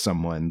leap into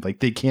someone.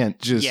 Like, they can't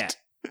just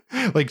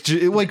like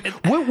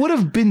what would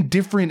have been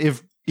different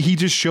if he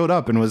just showed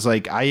up and was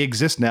like, I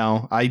exist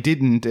now, I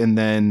didn't, and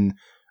then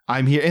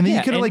I'm here, and then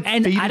you could have like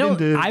faded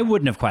into. I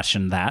wouldn't have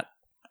questioned that.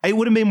 It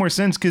would have made more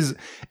sense because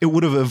it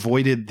would have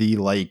avoided the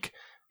like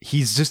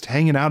he's just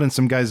hanging out in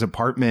some guy's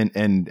apartment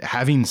and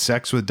having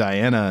sex with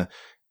Diana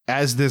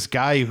as this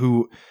guy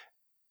who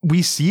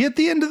we see at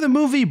the end of the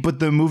movie, but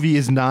the movie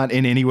is not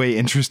in any way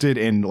interested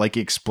in like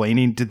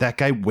explaining. Did that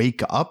guy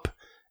wake up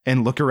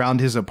and look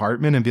around his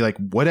apartment and be like,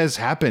 what has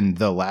happened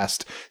the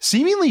last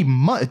seemingly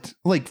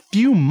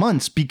few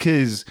months?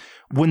 Because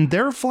when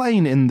they're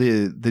flying in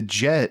the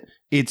jet,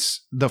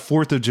 it's the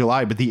 4th of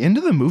July, but the end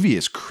of the movie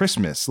is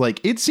Christmas. Like,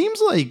 it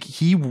seems like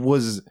he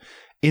was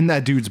in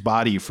that dude's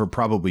body for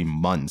probably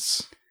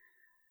months.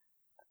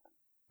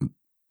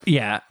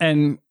 Yeah,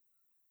 and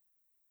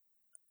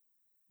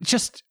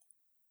just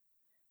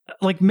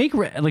like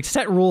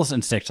set rules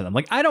and stick to them.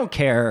 Like, I don't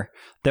care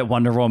that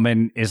Wonder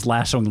Woman is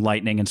lassoing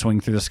lightning and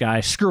swinging through the sky.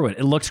 Screw it.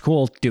 It looks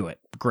cool. Do it.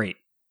 Great.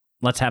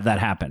 Let's have that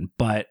happen.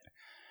 But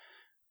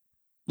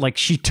like,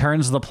 she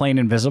turns the plane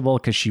invisible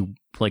because she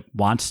like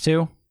wants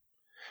to.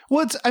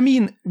 Well,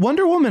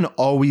 Wonder Woman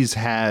always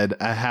had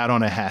a hat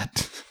on a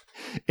hat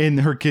in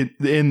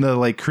the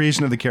like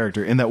creation of the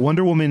character, in that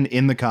Wonder Woman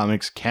in the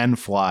comics can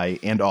fly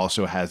and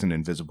also has an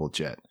invisible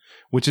jet,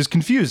 which is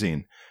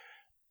confusing.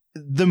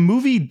 The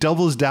movie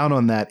doubles down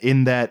on that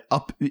in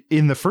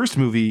the first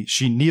movie,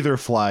 she neither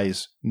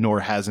flies nor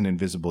has an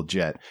invisible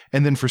jet.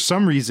 And then for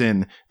some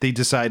reason, they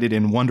decided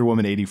in Wonder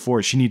Woman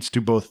 84, she needs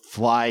to both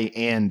fly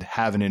and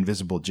have an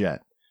invisible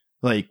jet.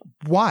 Like,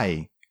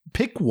 why?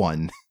 Pick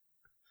one.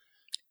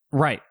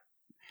 Right.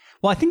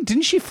 Well, I think,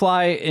 didn't she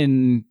fly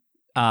in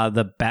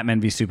the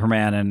Batman v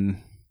Superman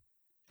and...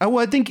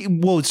 I think,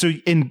 so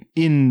in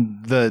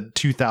the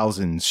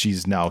 2000s,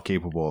 she's now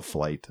capable of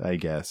flight, I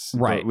guess.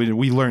 Right. But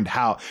we learned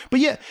how. But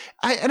yeah,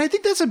 I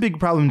think that's a big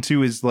problem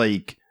too, is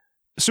like,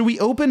 so we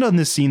opened on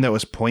this scene that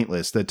was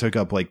pointless, that took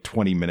up like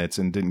 20 minutes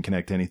and didn't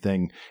connect to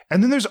anything.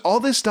 And then there's all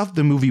this stuff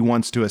the movie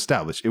wants to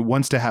establish. It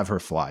wants to have her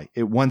fly.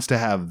 It wants to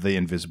have the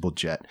invisible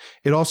jet.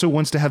 It also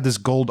wants to have this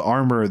gold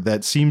armor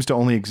that seems to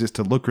only exist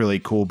to look really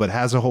cool, but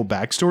has a whole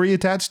backstory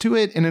attached to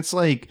it. And it's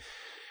like,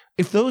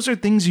 if those are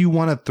things you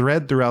want to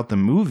thread throughout the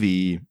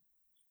movie,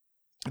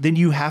 then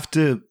you have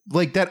to,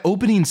 like, that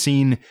opening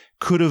scene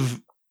could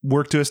have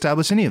worked to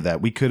establish any of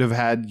that. We could have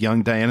had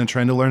young Diana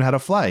trying to learn how to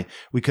fly.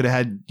 We could have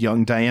had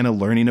young Diana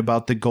learning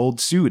about the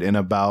gold suit and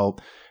about,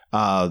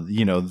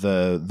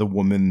 the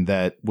woman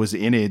that was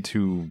in it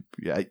who,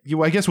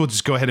 I guess we'll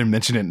just go ahead and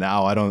mention it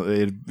now.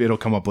 It'll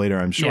come up later,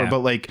 I'm sure. Yeah. But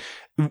like,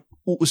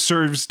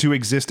 serves to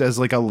exist as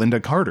like a Linda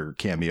Carter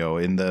cameo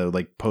in the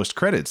like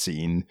post-credit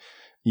scene,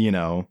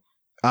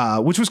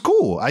 which was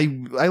cool. I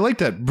liked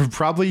that.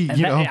 Probably,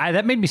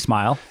 that made me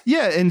smile.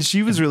 Yeah, and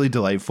she was really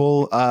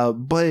delightful.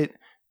 But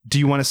do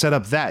you want to set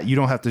up that? You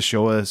don't have to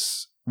show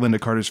us Linda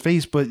Carter's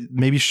face, but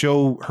maybe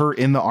show her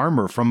in the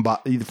armor from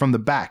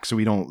the back so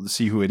we don't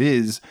see who it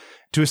is,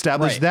 to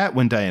establish that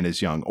when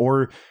Diana's young,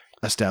 or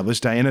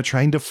establish Diana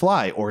trying to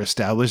fly, or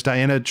establish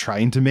Diana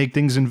trying to make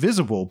things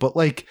invisible. But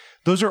like,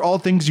 those are all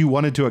things you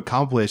wanted to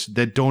accomplish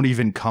that don't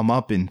even come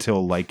up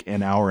until like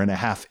an hour and a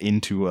half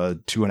into a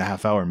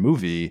 2.5 hour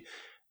movie.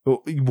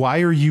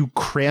 Why are you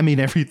cramming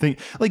everything?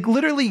 Like,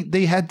 literally,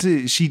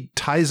 she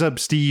ties up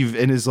Steve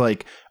and is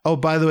like, oh,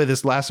 by the way,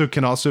 this lasso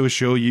can also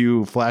show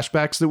you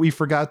flashbacks that we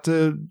forgot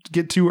to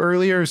get to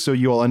earlier, so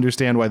you'll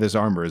understand why this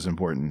armor is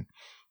important.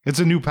 It's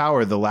a new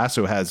power the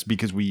lasso has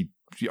because we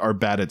are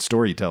bad at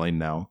storytelling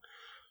now.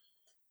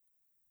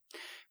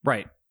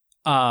 Right.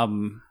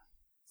 And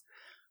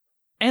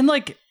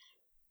like,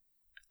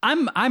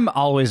 I'm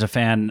always a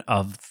fan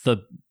of the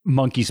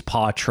monkey's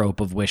paw trope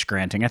of wish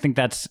granting. I think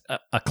that's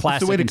a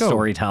classic in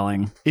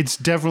storytelling. It's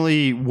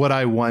definitely what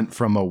I want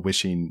from a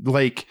wishing.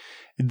 Like,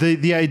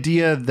 the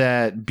idea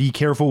that be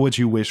careful what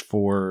you wish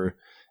for,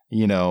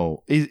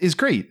 is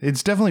great.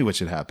 It's definitely what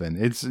should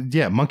happen.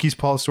 Monkey's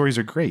paw stories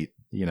are great,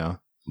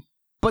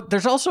 But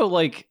there's also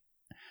like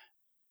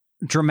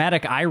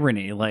dramatic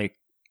irony, like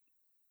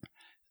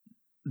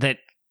that,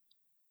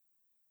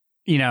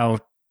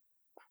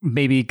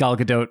 maybe Gal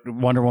Gadot,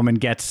 Wonder Woman,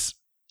 gets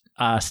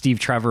Steve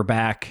Trevor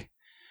back,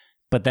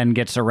 but then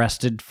gets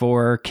arrested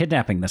for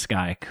kidnapping this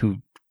guy who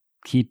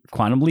he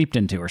quantum leaped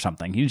into or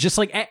something. He's just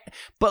like,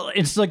 but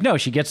it's like, no,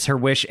 she gets her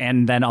wish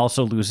and then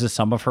also loses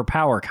some of her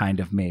power, kind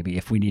of, maybe,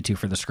 if we need to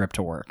for the script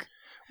to work.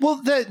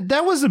 Well,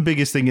 that was the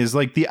biggest thing, is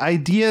like, the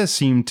idea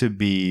seemed to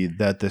be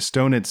that the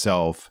stone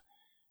itself,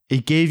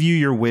 it gave you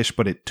your wish,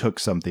 but it took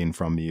something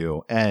from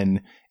you.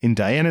 And in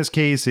Diana's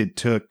case, it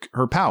took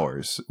her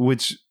powers,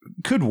 which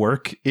could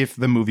work if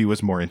the movie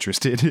was more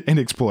interested in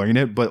exploring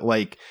it. But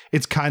like,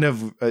 it's kind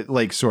of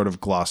like sort of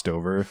glossed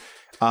over.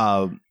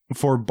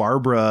 For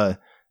Barbara,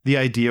 the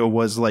idea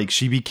was like,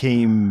 she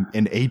became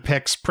an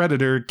apex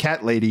predator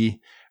cat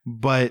lady,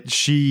 but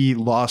she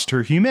lost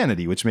her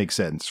humanity, which makes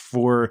sense.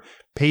 For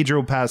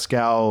Pedro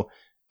Pascal,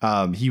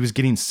 he was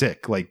getting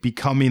sick, like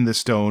becoming the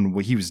stone.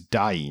 He was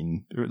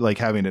dying, like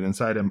having it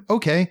inside him.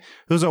 Okay,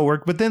 those all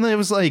work. But then it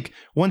was like,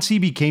 once he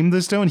became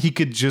the stone, he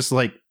could just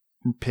like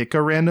pick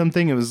a random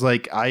thing. It was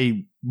like,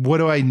 what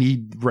do I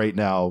need right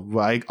now?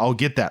 I'll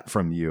get that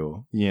from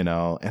you,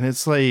 And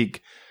it's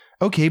like,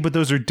 okay, but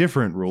those are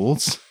different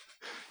rules,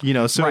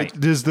 So right.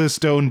 Does the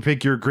stone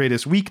pick your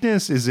greatest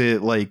weakness? Is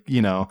it like,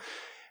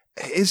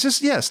 it's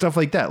just, stuff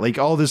like that. Like,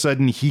 all of a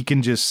sudden he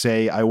can just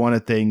say, I want a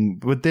thing.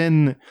 But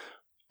then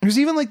there's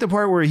even like the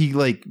part where he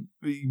like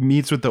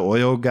meets with the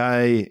oil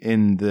guy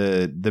in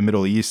the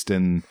Middle East,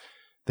 and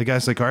the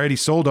guy's like, I already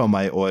sold all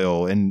my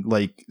oil. And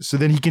like, so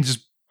then he can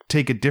just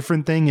take a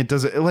different thing. It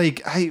doesn't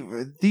like,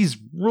 these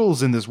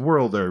rules in this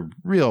world are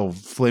real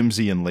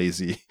flimsy and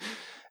lazy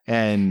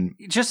and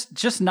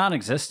just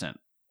non-existent.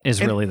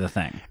 is really the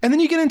thing. And then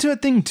you get into a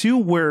thing too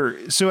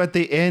where, so at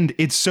the end,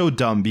 it's so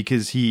dumb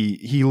because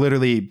he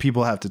literally,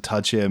 people have to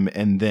touch him,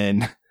 and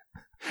then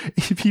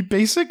he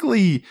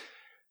basically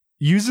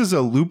uses a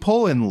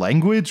loophole in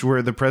language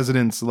where the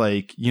president's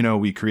like,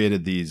 we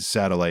created these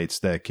satellites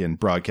that can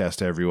broadcast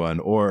to everyone,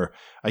 or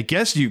I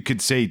guess you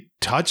could say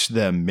touch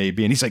them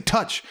maybe. And he's like,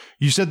 touch,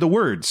 you said the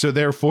word. So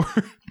therefore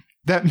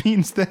that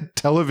means that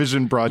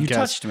television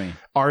broadcasts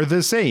are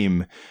the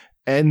same.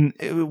 And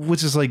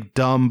which is like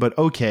dumb, but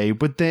okay.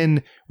 But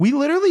then we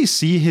literally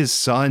see his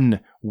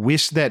son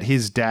wish that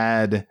his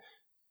dad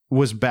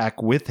was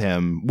back with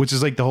him, which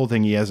is like the whole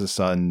thing. He has a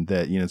son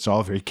that, it's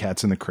all very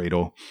cats in the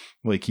cradle.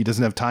 Like he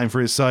doesn't have time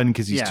for his son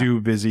because he's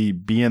too busy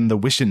being the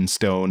wishing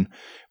stone.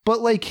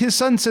 But like his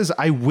son says,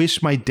 I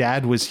wish my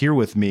dad was here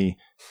with me.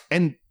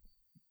 And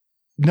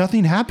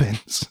nothing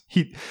happens.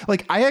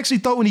 I actually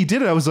thought when he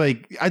did it,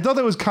 I thought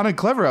that was kind of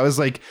clever. I was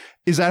like,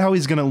 is that how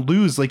he's going to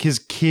lose? Like his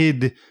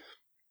kid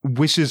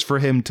wishes for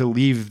him to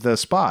leave the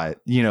spot.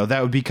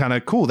 That would be kind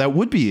of cool. That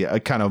would be a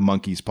kind of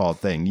monkey's paw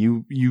thing.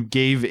 You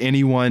gave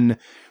anyone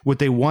what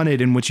they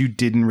wanted, and what you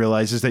didn't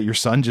realize is that your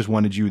son just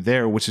wanted you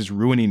there, which is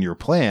ruining your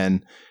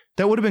plan.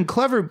 That would have been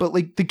clever, but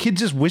like the kid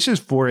just wishes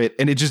for it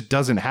and it just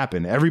doesn't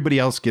happen. Everybody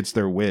else gets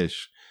their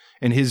wish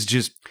and his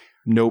just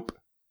nope.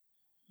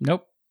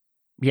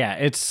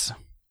 Yeah,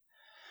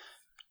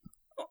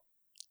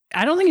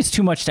 I don't think it's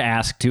too much to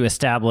ask to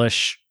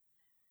establish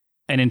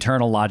an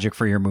internal logic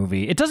for your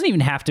movie. It doesn't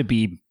even have to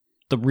be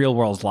the real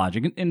world's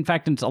logic. In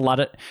fact, it's a lot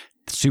of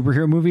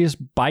superhero movies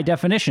by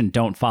definition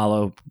don't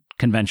follow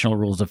conventional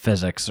rules of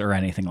physics or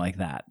anything like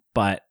that.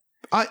 But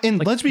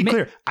let's be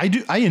clear, I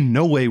in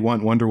no way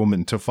want Wonder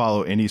Woman to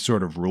follow any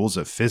sort of rules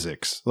of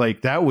physics.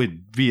 Like that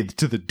would be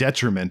to the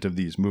detriment of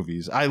these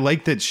movies. I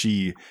like that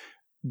she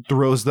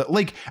throws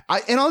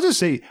I'll just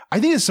say,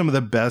 I think it's some of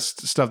the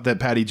best stuff that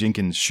Patty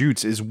Jenkins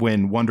shoots is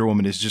when Wonder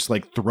Woman is just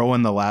like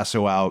throwing the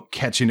lasso out,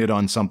 catching it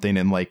on something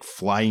and like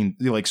flying,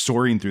 like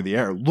soaring through the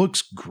air. It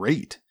looks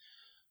great.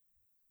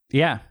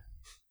 Yeah.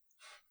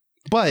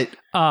 But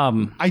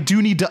I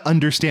do need to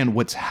understand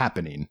what's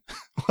happening.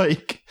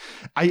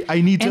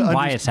 I need to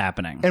why it's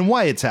happening. And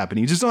why it's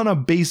happening, just on a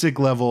basic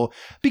level.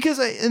 Because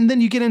and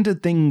then you get into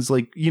things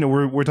like,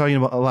 we're talking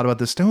about a lot about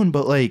the stone,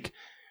 but like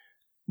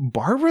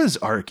Barbara's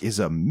arc is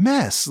a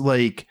mess.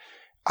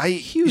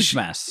 Huge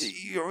mess.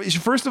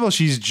 First of all,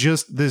 she's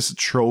just this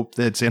trope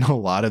that's in a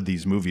lot of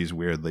these movies,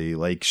 weirdly.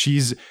 Like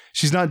she's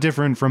not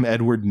different from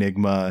Edward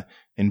Nygma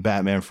in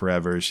Batman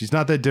Forever. She's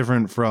not that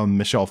different from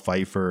Michelle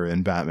Pfeiffer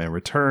in Batman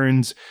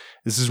Returns.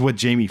 This is what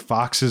Jamie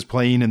Foxx is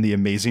playing in The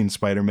Amazing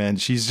Spider-Man.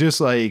 She's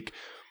just like,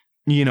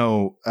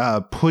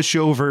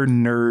 pushover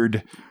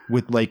nerd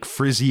with like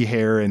frizzy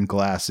hair and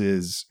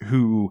glasses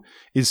who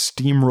is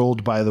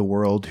steamrolled by the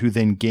world, who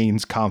then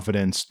gains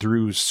confidence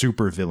through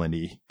super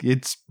villainy.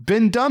 It's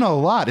been done a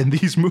lot in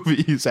these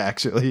movies,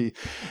 actually.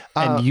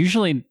 And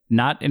usually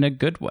not in a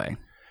good way.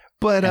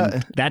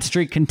 But that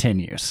streak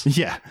continues.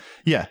 Yeah.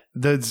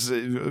 That's,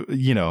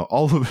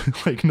 all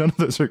of none of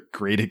those are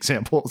great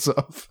examples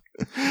of.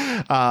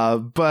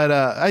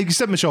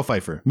 Except Michelle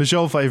Pfeiffer.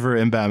 Michelle Pfeiffer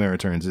in Batman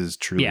Returns is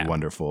truly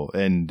wonderful,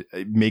 and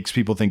it makes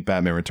people think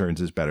Batman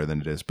Returns is better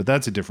than it is. But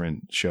that's a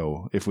different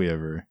show if we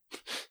ever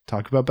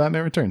talk about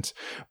Batman Returns.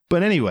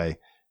 But anyway,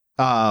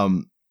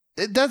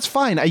 that's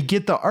fine. I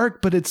get the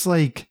arc, but it's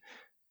like,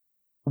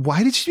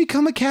 why did she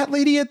become a cat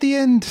lady at the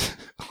end?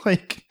 I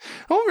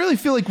don't really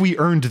feel like we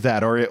earned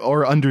that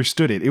or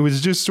understood it. It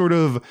was just sort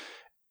of,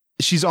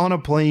 she's on a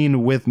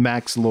plane with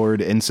Max Lord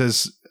and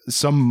says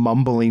some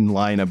mumbling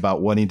line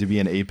about wanting to be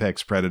an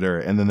apex predator,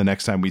 and then the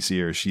next time we see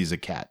her, she's a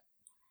cat.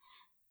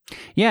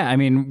 Yeah, I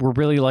mean, we're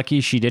really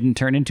lucky she didn't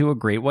turn into a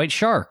great white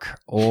shark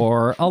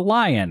or a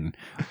lion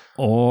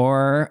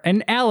or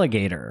an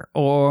alligator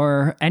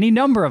or any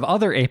number of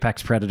other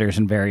apex predators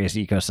in various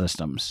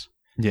ecosystems.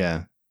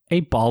 Yeah.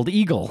 A bald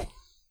eagle.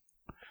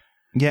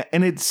 Yeah,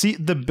 and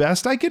the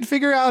best I could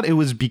figure out, it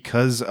was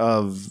because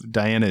of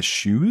Diana's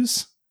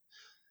shoes.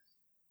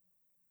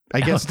 I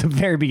guess at the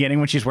very beginning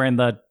when she's wearing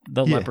the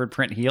leopard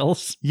print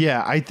heels.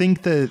 Yeah, I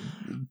think that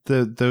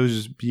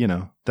those,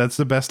 that's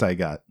the best I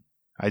got.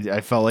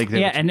 I felt like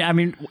they and I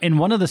mean, in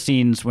one of the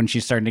scenes when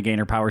she's starting to gain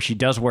her power, she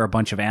does wear a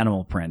bunch of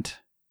animal print.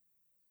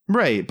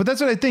 Right, but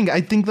that's what I think.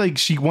 I think like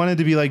she wanted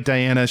to be like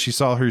Diana. She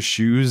saw her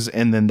shoes,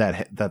 and then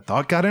that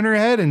thought got in her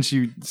head, and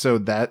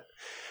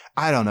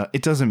I don't know.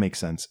 It doesn't make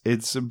sense.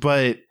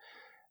 But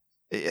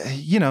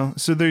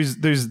so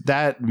there's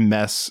that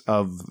mess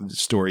of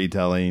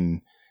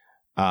storytelling.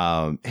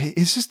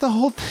 It's just the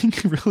whole thing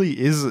really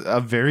is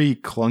a very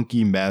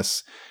clunky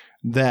mess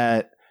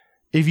that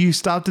if you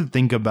stop to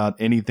think about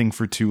anything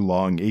for too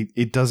long,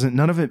 it doesn't,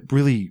 none of it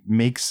really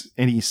makes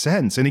any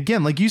sense. And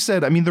again, like you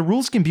said, I mean, the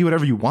rules can be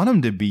whatever you want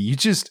them to be.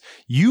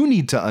 You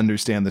need to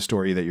understand the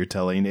story that you're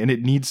telling, and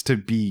it needs to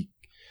be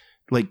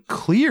like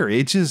clear.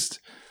 This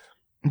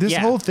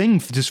whole thing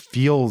just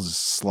feels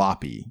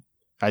sloppy,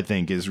 I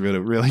think, is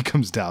really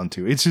comes down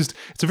to. It's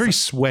a very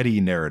sweaty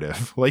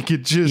narrative. Like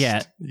it just,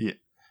 yeah.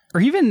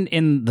 Or even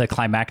in the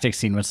climactic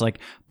scene, where it's like,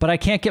 but I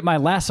can't get my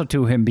lasso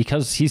to him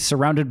because he's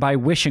surrounded by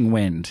wishing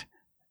wind.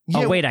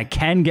 Yeah. Oh, wait, I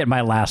can get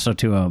my lasso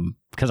to him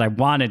because I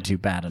wanted to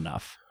bad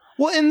enough.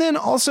 Well, and then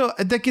also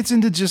that gets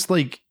into just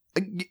like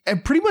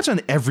pretty much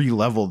on every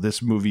level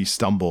this movie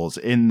stumbles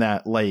in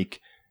that, like,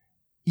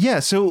 yeah,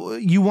 so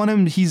you want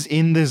him, he's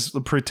in this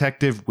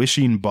protective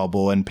wishing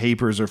bubble and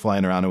papers are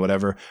flying around or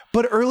whatever.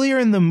 But earlier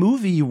in the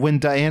movie, when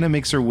Diana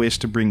makes her wish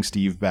to bring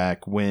Steve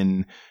back,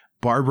 when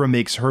Barbara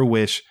makes her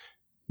wish,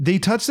 they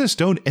touch the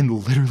stone and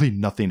literally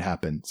nothing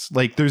happens.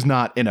 Like, there's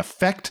not an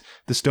effect.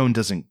 The stone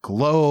doesn't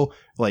glow.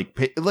 Like,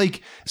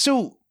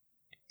 so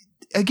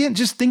again,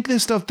 just think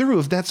this stuff through.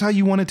 If that's how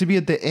you want it to be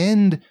at the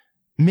end,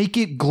 make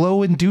it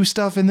glow and do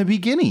stuff in the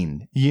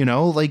beginning, you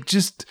know, like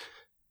just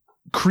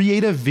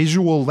create a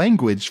visual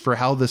language for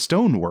how the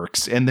stone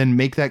works and then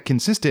make that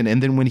consistent.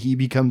 And then when he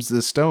becomes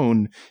the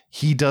stone,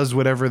 he does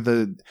whatever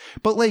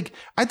but like,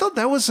 I thought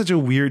that was such a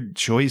weird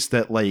choice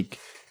that like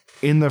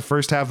in the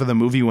first half of the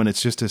movie, when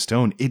it's just a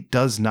stone, it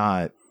does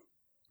not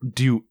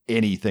do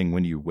anything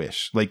when you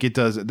wish. Like it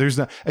does. There's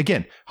not,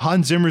 again,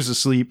 Hans Zimmer's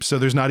asleep. So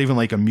there's not even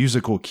like a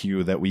musical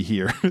cue that we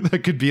hear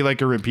that could be like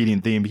a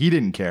repeating theme. He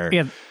didn't care.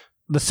 Yeah.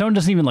 The stone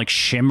doesn't even like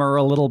shimmer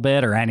a little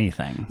bit or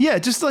anything. Yeah,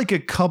 just like a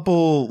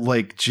couple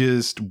like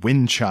just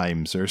wind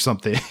chimes or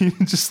something.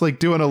 Just like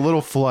doing a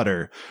little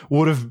flutter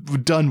would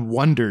have done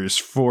wonders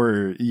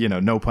for, you know,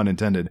 no pun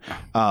intended,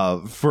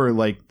 for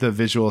like the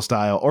visual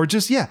style. Or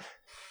just, yeah,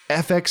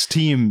 FX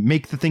team,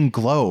 make the thing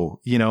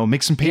glow, you know,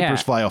 make some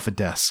papers fly off a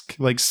desk,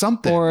 like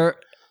something. Or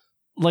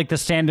like the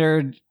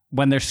standard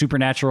when there's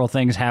supernatural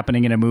things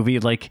happening in a movie,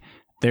 like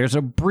there's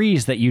a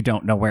breeze that you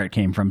don't know where it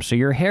came from, so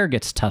your hair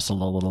gets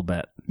tousled a little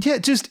bit. Yeah,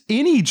 just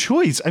any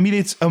choice. I mean,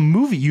 it's a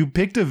movie. You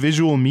picked a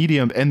visual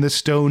medium, and the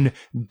stone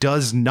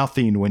does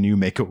nothing when you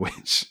make a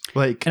wish.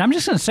 Like, and I'm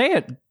just going to say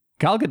it.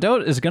 Gal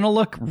Gadot is going to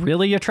look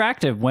really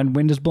attractive when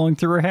wind is blowing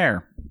through her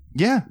hair.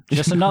 Yeah.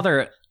 Just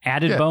another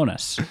added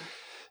bonus.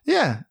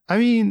 Yeah. I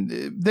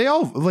mean, they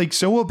all, like,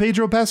 so will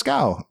Pedro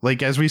Pascal,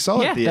 like, as we saw at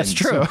the end. Yeah, that's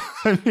true. So,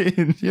 I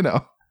mean, you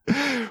know.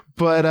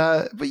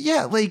 But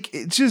yeah, like,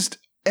 it just...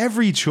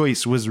 every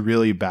choice was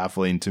really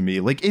baffling to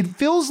me. Like, it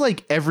feels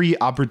like every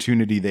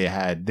opportunity they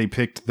had, they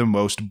picked the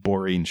most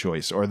boring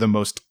choice or the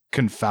most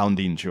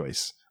confounding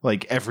choice.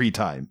 Like, every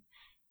time.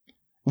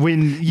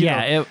 When, you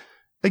know,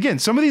 again,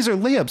 some of these are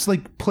layups.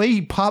 Like,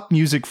 play pop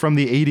music from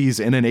the 80s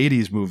in an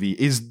 80s movie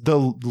is the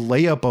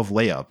layup of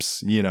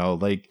layups. You know,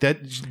 like,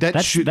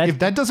 if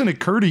that doesn't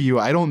occur to you,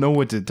 I don't know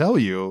what to tell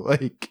you.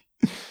 Like,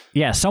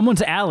 yeah,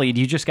 someone's alleyed,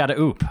 you just got to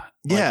oop. Like,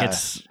 yeah.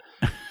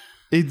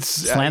 It's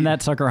slam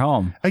that sucker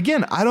home.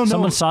 Again, I don't know.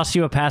 Someone sauced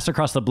you a pass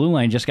across the blue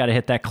line. Just got to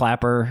hit that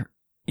clapper,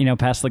 you know,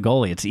 past the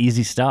goalie. It's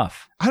easy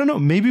stuff. I don't know.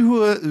 Maybe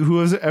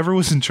whoever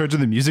was in charge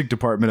of the music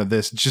department of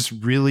this just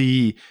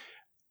really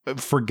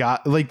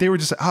forgot. Like they were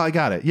just, oh, I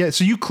got it. Yeah.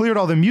 So you cleared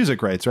all the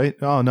music rights, right?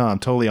 Oh no, I'm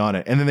totally on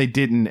it. And then they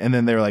didn't. And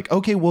then they were like,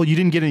 okay, well, you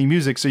didn't get any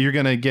music, so you're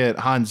gonna get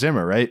Hans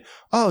Zimmer, right?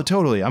 Oh,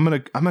 totally. I'm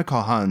gonna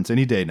call Hans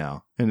any day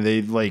now. And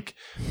they like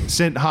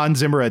sent Hans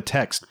Zimmer a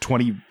text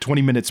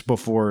 20 minutes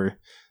before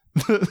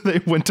they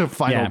went to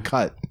final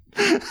cut.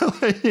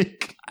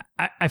 Like,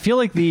 I feel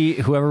like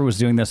whoever was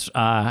doing this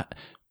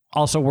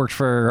also worked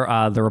for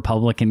the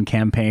Republican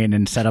campaign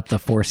and set up the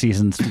Four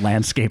Seasons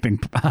landscaping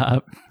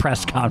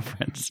press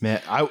conference.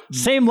 Man,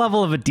 same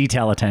level of a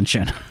detail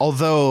attention.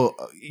 Although,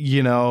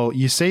 you know,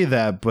 you say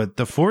that, but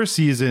the Four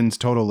Seasons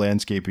total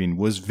landscaping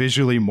was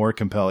visually more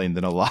compelling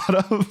than a lot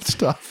of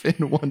stuff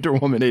in Wonder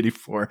Woman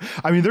 84.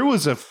 I mean, there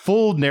was a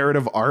full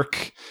narrative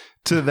arc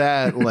to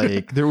that.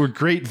 Like, there were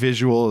great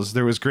visuals,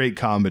 there was great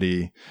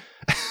comedy.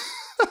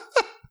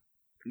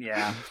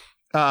 Yeah.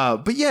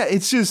 But yeah,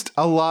 it's just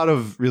a lot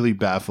of really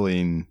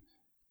baffling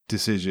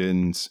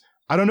decisions.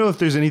 I don't know if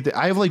there's anything.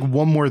 I have like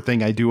one more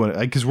thing I do want to,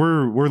 because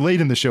we're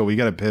late in the show. We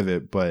got to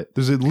pivot, but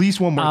there's at least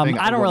one more thing.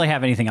 I don't really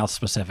have anything else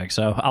specific,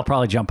 so I'll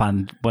probably jump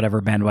on whatever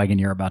bandwagon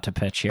you're about to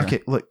pitch here.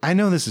 Okay, look, I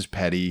know this is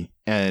petty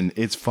and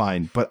it's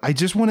fine, but I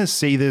just want to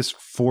say this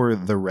for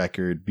the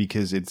record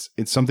because it's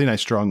something I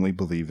strongly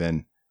believe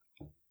in.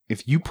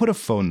 If you put a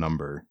phone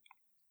number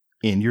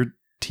in your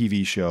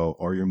TV show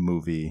or your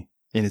movie,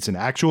 and it's an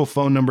actual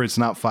phone number, it's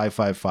not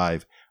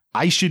 555,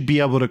 I should be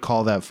able to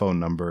call that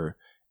phone number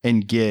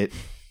and get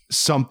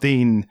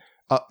something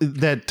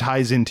that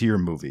ties into your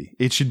movie.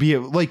 It should be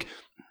like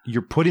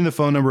you're putting the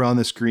phone number on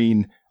the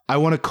screen. I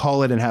want to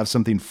call it and have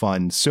something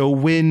fun. So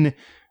when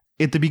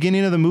at the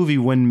beginning of the movie,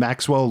 when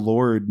Maxwell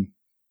Lord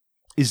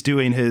is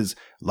doing his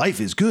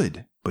life is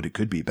good, but it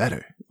could be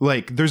better.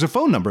 Like there's a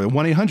phone number, a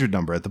 1-800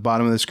 number at the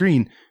bottom of the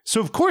screen.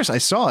 So of course I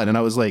saw it and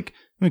I was like,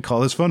 let me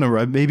call this phone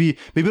number. Maybe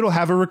it'll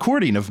have a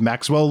recording of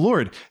Maxwell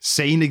Lord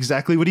saying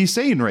exactly what he's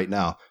saying right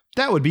now.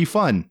 That would be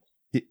fun.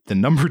 The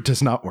number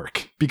does not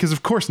work because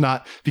of course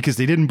not, because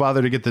they didn't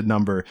bother to get the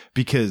number,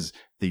 because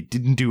they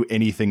didn't do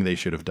anything they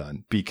should have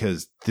done,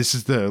 because this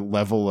is the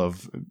level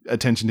of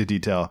attention to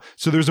detail.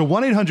 So there's a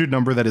 1-800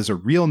 number that is a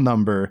real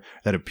number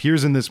that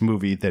appears in this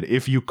movie that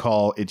if you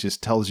call, it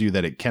just tells you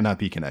that it cannot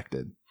be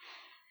connected.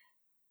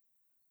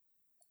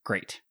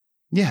 Great.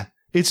 Yeah.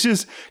 It's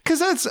just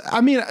because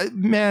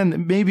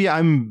man, maybe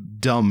I'm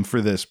dumb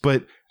for this,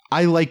 but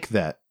I like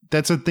that.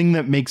 That's a thing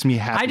that makes me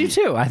happy. I do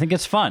too. I think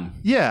it's fun.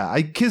 Yeah,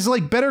 because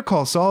like Better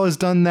Call Saul has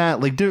done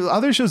that. Like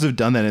other shows have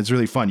done that. And it's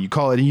really fun. You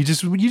call it, and you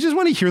just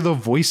want to hear the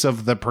voice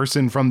of the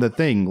person from the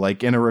thing,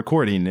 like in a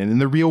recording and in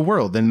the real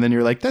world, and then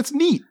you're like, that's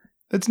neat.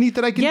 That's neat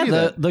that I can do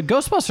that. The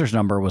Ghostbusters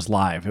number was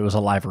live. It was a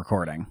live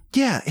recording.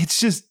 Yeah, it's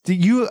just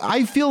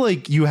I feel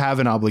like you have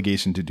an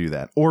obligation to do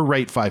that or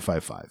write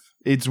 555.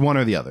 It's one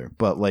or the other.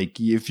 But like,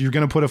 if you're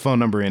gonna put a phone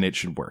number in, it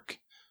should work.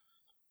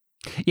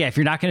 Yeah, if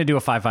you're not going to do a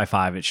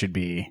 555, it should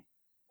be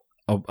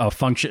a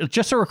function,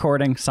 just a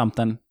recording,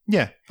 something.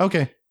 Yeah.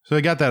 Okay. So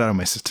I got that out of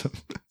my system.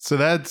 So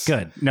that's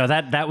good. No,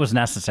 that was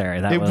necessary.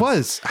 I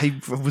was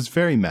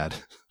very mad.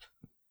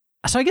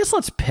 So I guess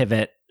let's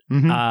pivot.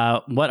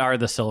 Mm-hmm. What are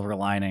the silver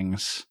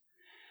linings?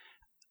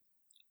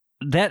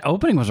 That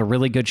opening was a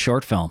really good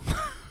short film.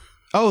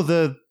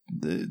 Oh,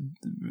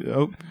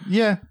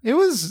 yeah, it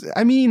was.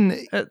 I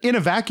mean, in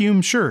a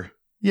vacuum, sure.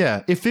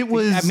 Yeah, if it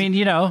was, I mean,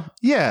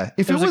 yeah,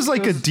 if it was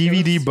like a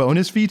DVD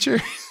bonus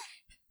feature.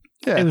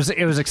 Yeah.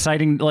 It was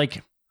exciting.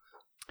 Like,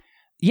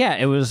 yeah,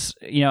 it was,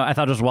 I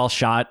thought it was well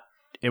shot.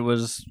 It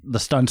was, the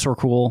stunts were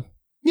cool.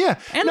 Yeah.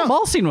 And the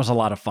mall scene was a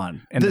lot of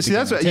fun. I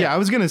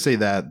was going to say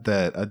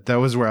that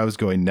was where I was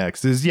going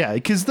next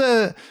because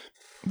the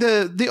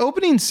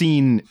opening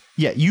scene,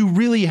 you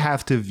really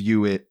have to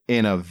view it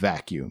in a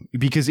vacuum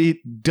because it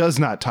does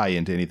not tie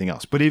into anything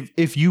else. But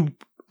if you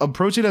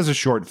approach it as a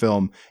short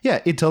film,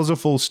 it tells a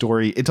full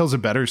story. It tells a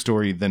better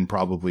story than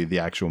probably the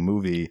actual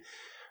movie.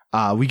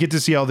 We get to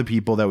see all the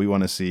people that we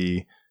want to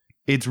see.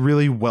 It's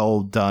really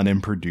well done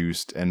and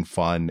produced and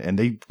fun. And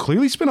they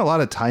clearly spent a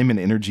lot of time and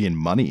energy and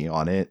money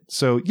on it.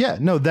 So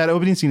that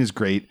opening scene is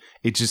great.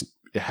 It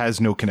has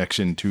no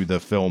connection to the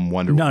film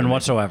Wonder Woman. None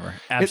whatsoever.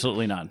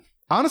 Absolutely none.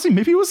 Honestly,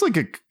 maybe it was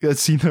like a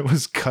scene that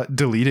was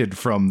deleted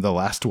from the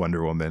last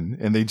Wonder Woman.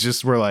 And they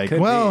just were like,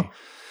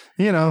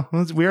 we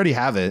already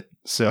have it.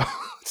 So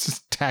let's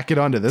just tack it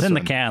onto this one. It's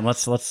in the can.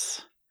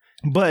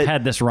 But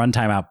had this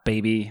runtime out,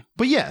 baby.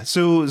 But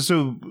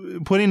so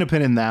putting a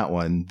pin in that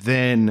one,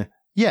 then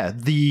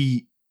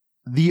the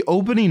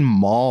opening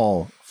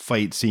mall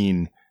fight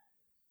scene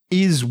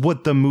is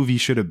what the movie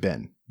should have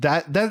been.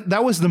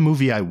 That was the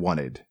movie I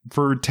wanted.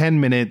 For 10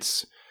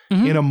 minutes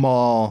in a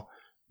mall,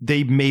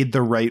 they made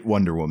the right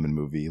Wonder Woman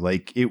movie.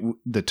 Like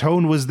the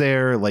tone was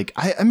there. Like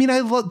I mean,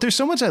 there's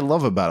so much I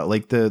love about it.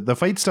 Like the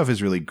fight stuff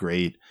is really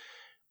great.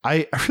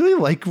 I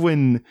really like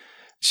when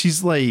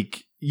she's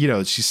like,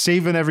 she's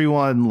saving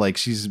everyone, like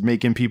she's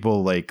making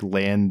people like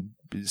land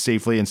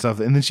safely and stuff.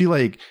 And then she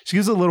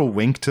gives a little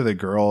wink to the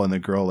girl and the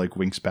girl like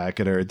winks back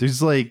at her.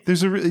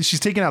 She's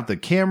taking out the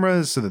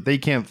cameras so that they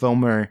can't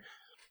film her.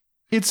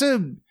 It's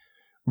a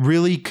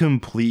really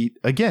complete,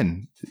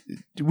 again,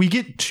 we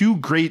get 2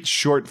 great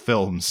short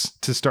films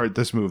to start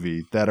this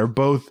movie that are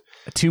both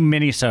 2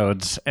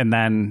 minisodes and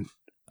then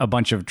a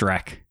bunch of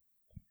dreck.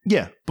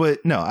 Yeah,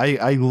 but no,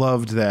 I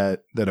loved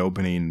that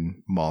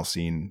opening mall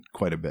scene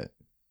quite a bit.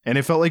 And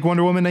it felt like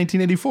Wonder Woman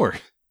 1984.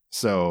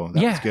 So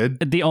that was good.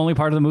 The only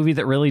part of the movie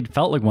that really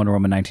felt like Wonder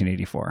Woman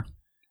 1984.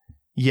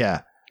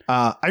 Yeah.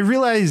 I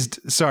realized,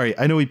 sorry,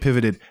 I know we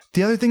pivoted.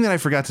 The other thing that I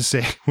forgot to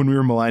say when we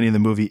were maligning the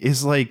movie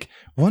is like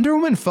Wonder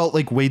Woman felt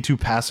like way too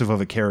passive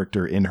of a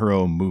character in her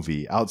own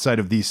movie outside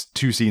of these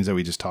 2 scenes that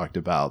we just talked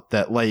about.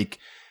 That like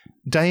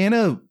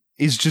Diana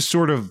is just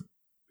sort of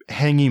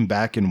hanging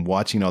back and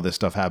watching all this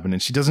stuff happen.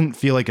 And she doesn't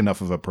feel like enough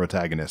of a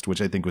protagonist,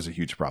 which I think was a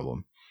huge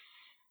problem.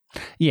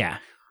 Yeah.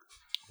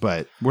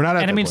 But we're not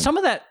at And I mean, point.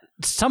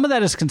 some of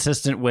that is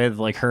consistent with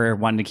like her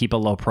wanting to keep a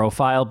low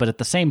profile, but at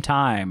the same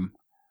time,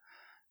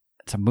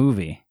 it's a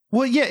movie.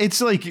 Well, yeah,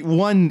 it's like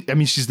one, I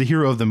mean, she's the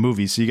hero of the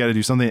movie, so you got to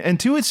do something. And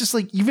 2, it's just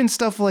like even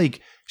stuff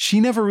like she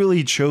never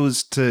really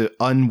chose to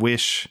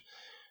unwish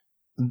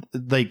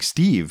like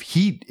Steve.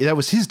 That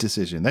was his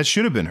decision. That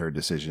should have been her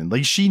decision.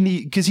 Like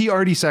because he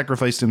already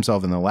sacrificed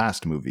himself in the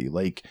last movie.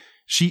 Like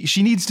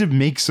she needs to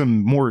make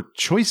some more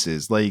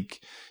choices. Like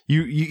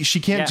she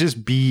can't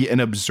just be an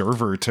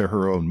observer to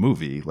her own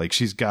movie. Like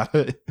she's got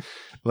to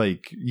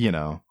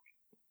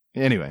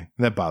anyway,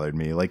 that bothered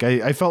me. Like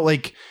I felt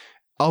like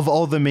of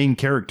all the main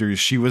characters,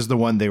 she was the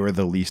one they were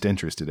the least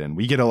interested in.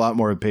 We get a lot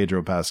more of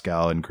Pedro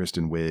Pascal and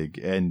Kristen Wiig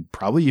and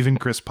probably even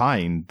Chris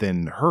Pine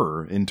than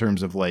her in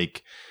terms of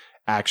like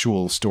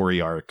actual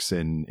story arcs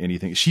and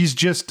anything. She's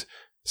just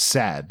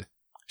sad.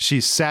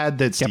 She's sad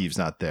that Steve's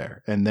not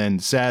there, and then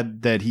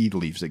sad that he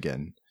leaves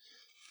again.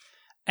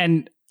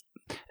 And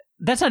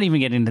that's not even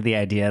getting into the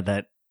idea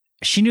that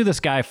she knew this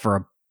guy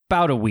for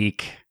about a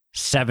week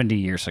 70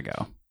 years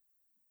ago.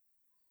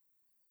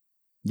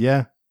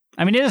 Yeah.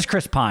 I mean, it is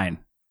Chris Pine.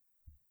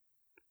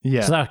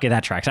 Yeah. So okay,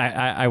 that tracks.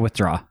 I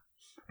withdraw.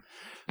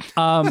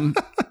 I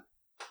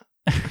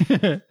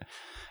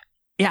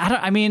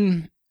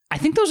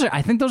think those are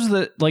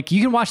the, like,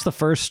 you can watch the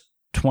first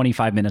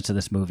 25 minutes of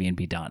this movie and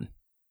be done.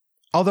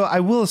 Although I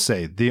will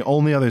say the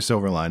only other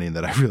silver lining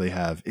that I really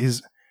have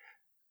is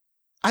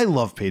I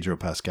love Pedro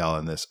Pascal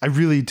in this. I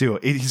really do.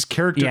 His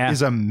character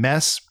is a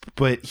mess,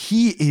 but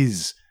he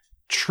is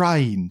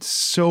trying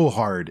so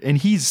hard, and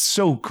he's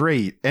so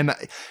great. And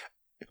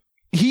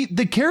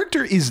the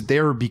character is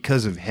there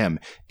because of him.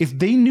 If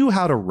they knew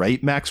how to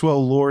write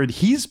Maxwell Lord,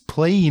 he's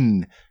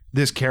playing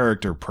this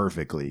character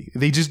perfectly.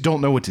 They just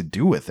don't know what to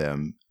do with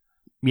him.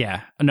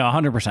 Yeah, no,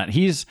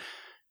 100%.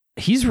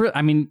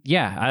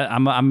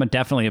 I'm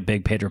definitely a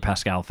big Pedro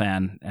Pascal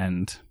fan,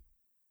 and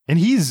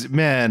he's,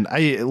 man,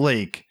 I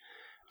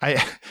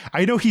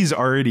know he's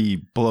already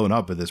blown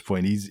up at this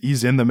point.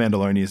 He's in The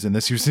Mandalorian, he's in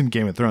this, he was in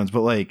Game of Thrones,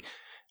 but like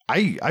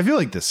I feel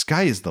like the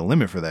sky is the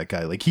limit for that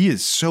guy. Like, he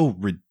is so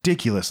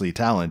ridiculously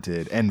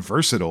talented and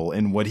versatile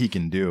in what he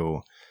can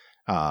do.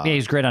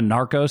 He's great on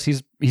Narcos.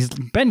 He's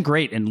been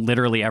great in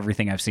literally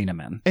everything I've seen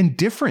him in, and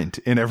different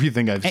in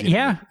everything I've seen.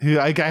 Yeah,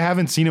 I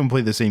haven't seen him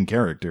play the same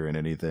character in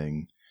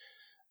anything.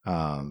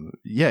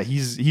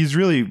 He's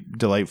really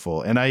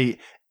delightful, and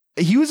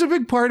he was a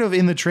big part of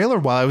in the trailer.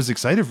 While I was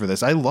excited for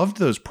this, I loved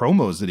those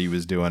promos that he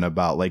was doing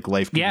about like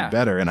life could be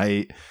better, and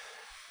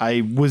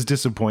I was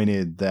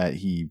disappointed that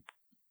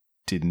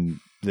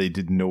they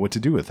didn't know what to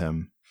do with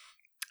him.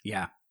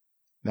 Yeah,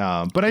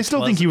 but I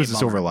still think he was a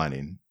silver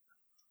lining.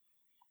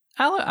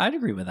 I'd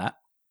agree with that.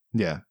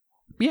 Yeah.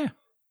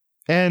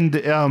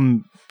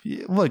 And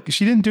look,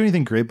 she didn't do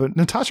anything great, but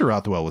Natasha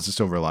Rothwell was a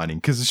silver lining,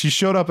 because she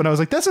showed up and I was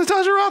like, that's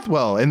Natasha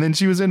Rothwell. And then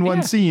she was in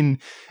one scene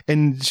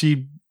and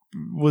she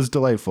was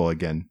delightful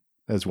again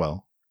as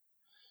well.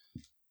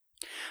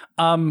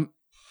 I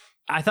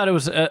thought it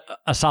was a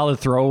solid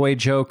throwaway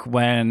joke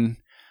when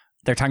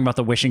they're talking about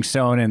the wishing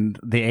stone and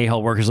the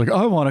a-hole worker's like,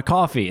 oh, I want a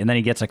coffee. And then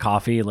he gets a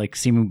coffee, like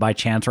seeming by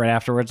chance right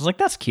afterwards. It's like,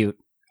 that's cute.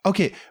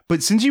 Okay,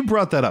 but since you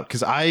brought that up, because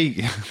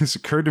this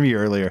occurred to me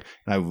earlier,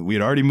 and we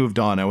had already moved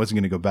on, I wasn't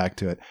going to go back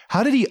to it.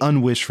 How did he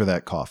unwish for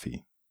that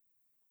coffee?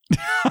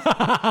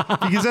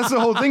 Because that's the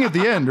whole thing at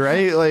the end,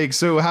 right? Like,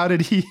 so how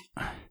did he?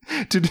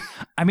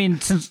 I mean,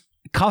 since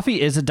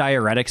coffee is a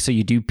diuretic, so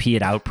you do pee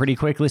it out pretty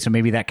quickly, so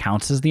maybe that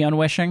counts as the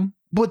unwishing.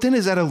 But then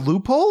is that a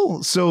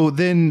loophole? So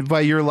then, by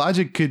your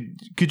logic,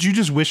 could you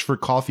just wish for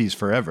coffees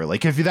forever?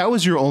 Like, if that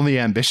was your only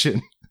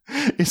ambition,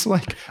 it's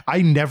like,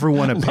 I never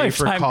want to pay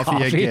for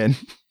coffee again.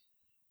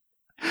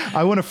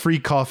 I want a free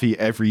coffee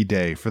every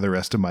day for the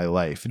rest of my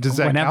life. Does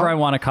that Whenever count? I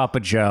want a cup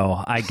of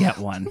Joe, I get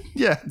one.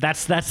 Yeah.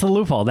 That's the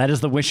loophole. That is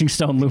the wishing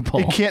stone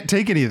loophole. It can't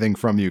take anything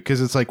from you, because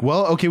it's like,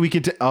 well, okay, we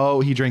could.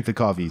 He drank the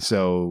coffee,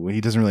 so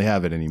he doesn't really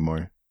have it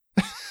anymore.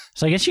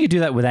 So I guess you could do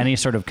that with any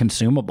sort of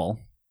consumable.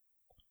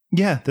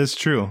 Yeah, that's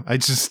true. I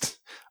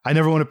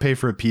never want to pay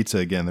for a pizza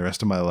again the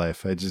rest of my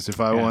life.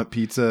 If I want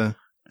pizza,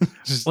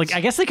 just like,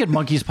 I guess they could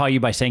monkey's paw you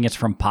by saying it's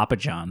from Papa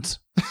John's.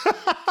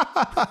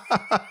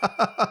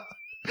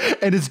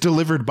 And it's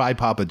delivered by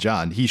Papa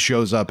John. He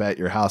shows up at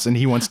your house and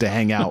he wants to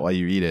hang out while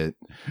you eat it.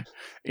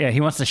 Yeah, he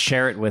wants to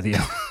share it with you.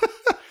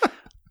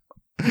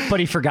 But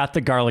he forgot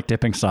the garlic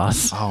dipping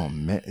sauce. Oh,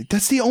 man.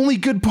 That's the only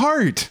good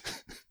part.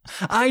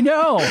 I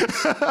know.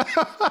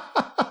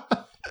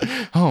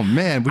 Oh,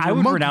 man. I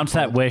would renounce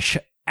that wish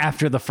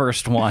after the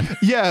first one.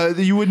 Yeah,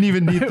 you wouldn't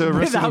even need the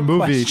rest of the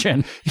movie.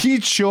 Question.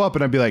 He'd show up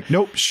and I'd be like,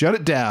 nope, shut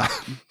it down.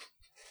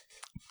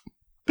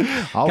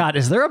 God,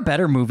 is there a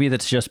better movie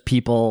that's just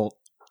people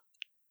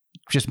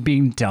just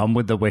being dumb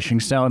with the wishing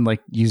stone,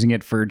 like using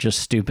it for just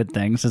stupid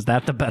things? Is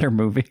that the better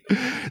movie?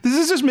 This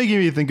is just making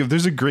me think of,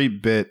 there's a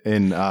great bit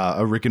in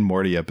a Rick and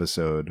Morty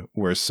episode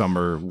where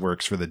Summer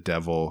works for the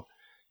devil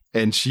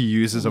and she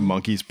uses a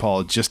monkey's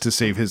paw just to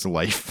save his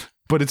life.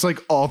 But it's like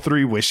all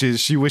three wishes.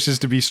 She wishes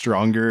to be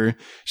stronger.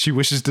 She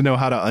wishes to know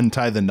how to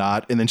untie the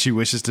knot. And then she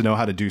wishes to know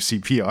how to do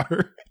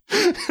CPR.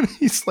 And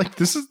he's like,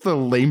 this is the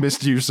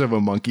lamest use of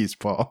a monkey's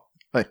paw.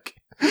 Like,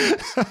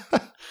 it's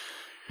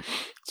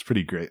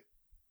pretty great.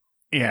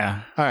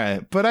 Yeah. All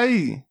right. But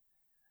I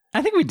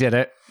think we did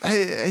it.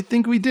 I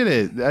think we did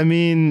it. I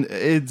mean,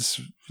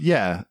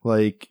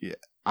 like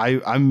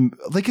I'm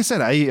like I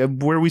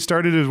said, where we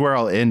started is where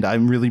I'll end.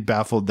 I'm really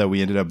baffled that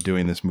we ended up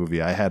doing this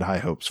movie. I had high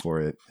hopes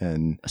for it.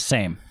 And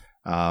same.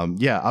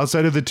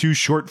 Outside of the two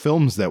short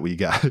films that we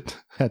got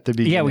at the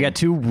beginning. Yeah, we got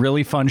two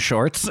really fun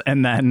shorts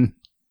and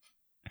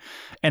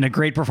a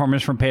great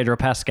performance from Pedro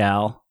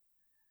Pascal.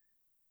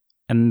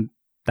 And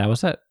that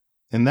was it.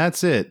 And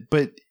that's it.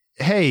 But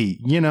hey,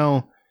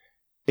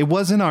 it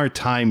wasn't our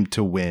time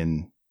to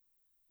win.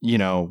 We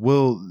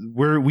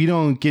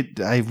don't get.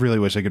 I really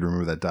wish I could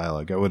remember that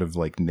dialogue. I would have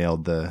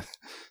nailed the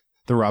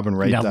Robin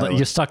Wright dialogue.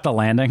 You stuck the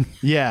landing.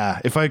 Yeah,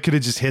 if I could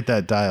have just hit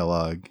that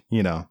dialogue,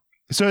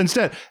 So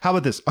instead, how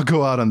about this? I'll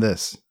go out on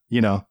this.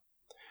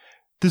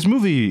 This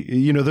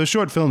movie, those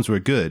short films were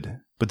good,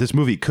 but this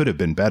movie could have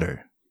been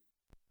better.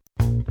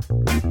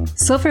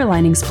 Silver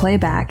Linings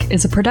Playback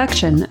is a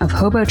production of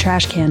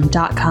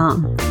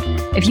HoboTrashCan.com.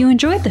 If you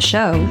enjoyed the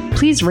show,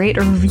 please rate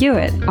or review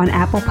it on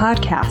Apple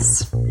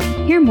Podcasts.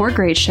 Hear more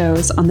great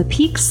shows on the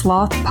Peak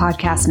Sloth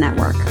Podcast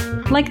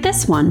Network, like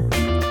this one.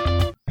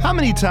 How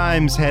many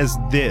times has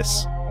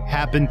this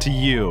happened to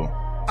you?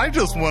 I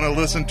just want to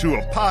listen to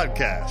a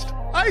podcast.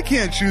 I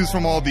can't choose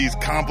from all these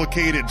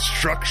complicated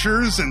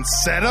structures and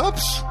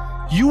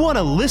setups. You want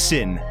to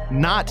listen,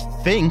 not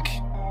think.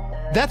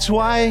 That's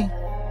why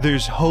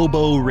there's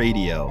Hobo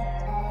Radio.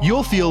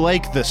 you'll feel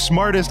like the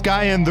smartest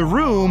guy in the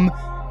room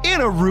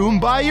in a room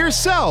by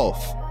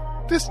yourself.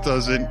 This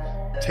doesn't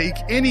take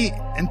any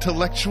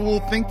intellectual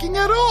thinking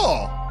at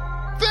all.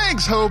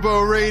 Thanks,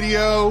 Hobo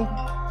Radio.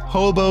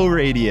 Hobo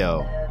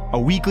Radio, a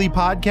weekly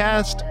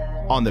podcast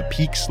on the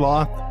Peak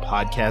Sloth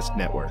Podcast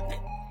Network.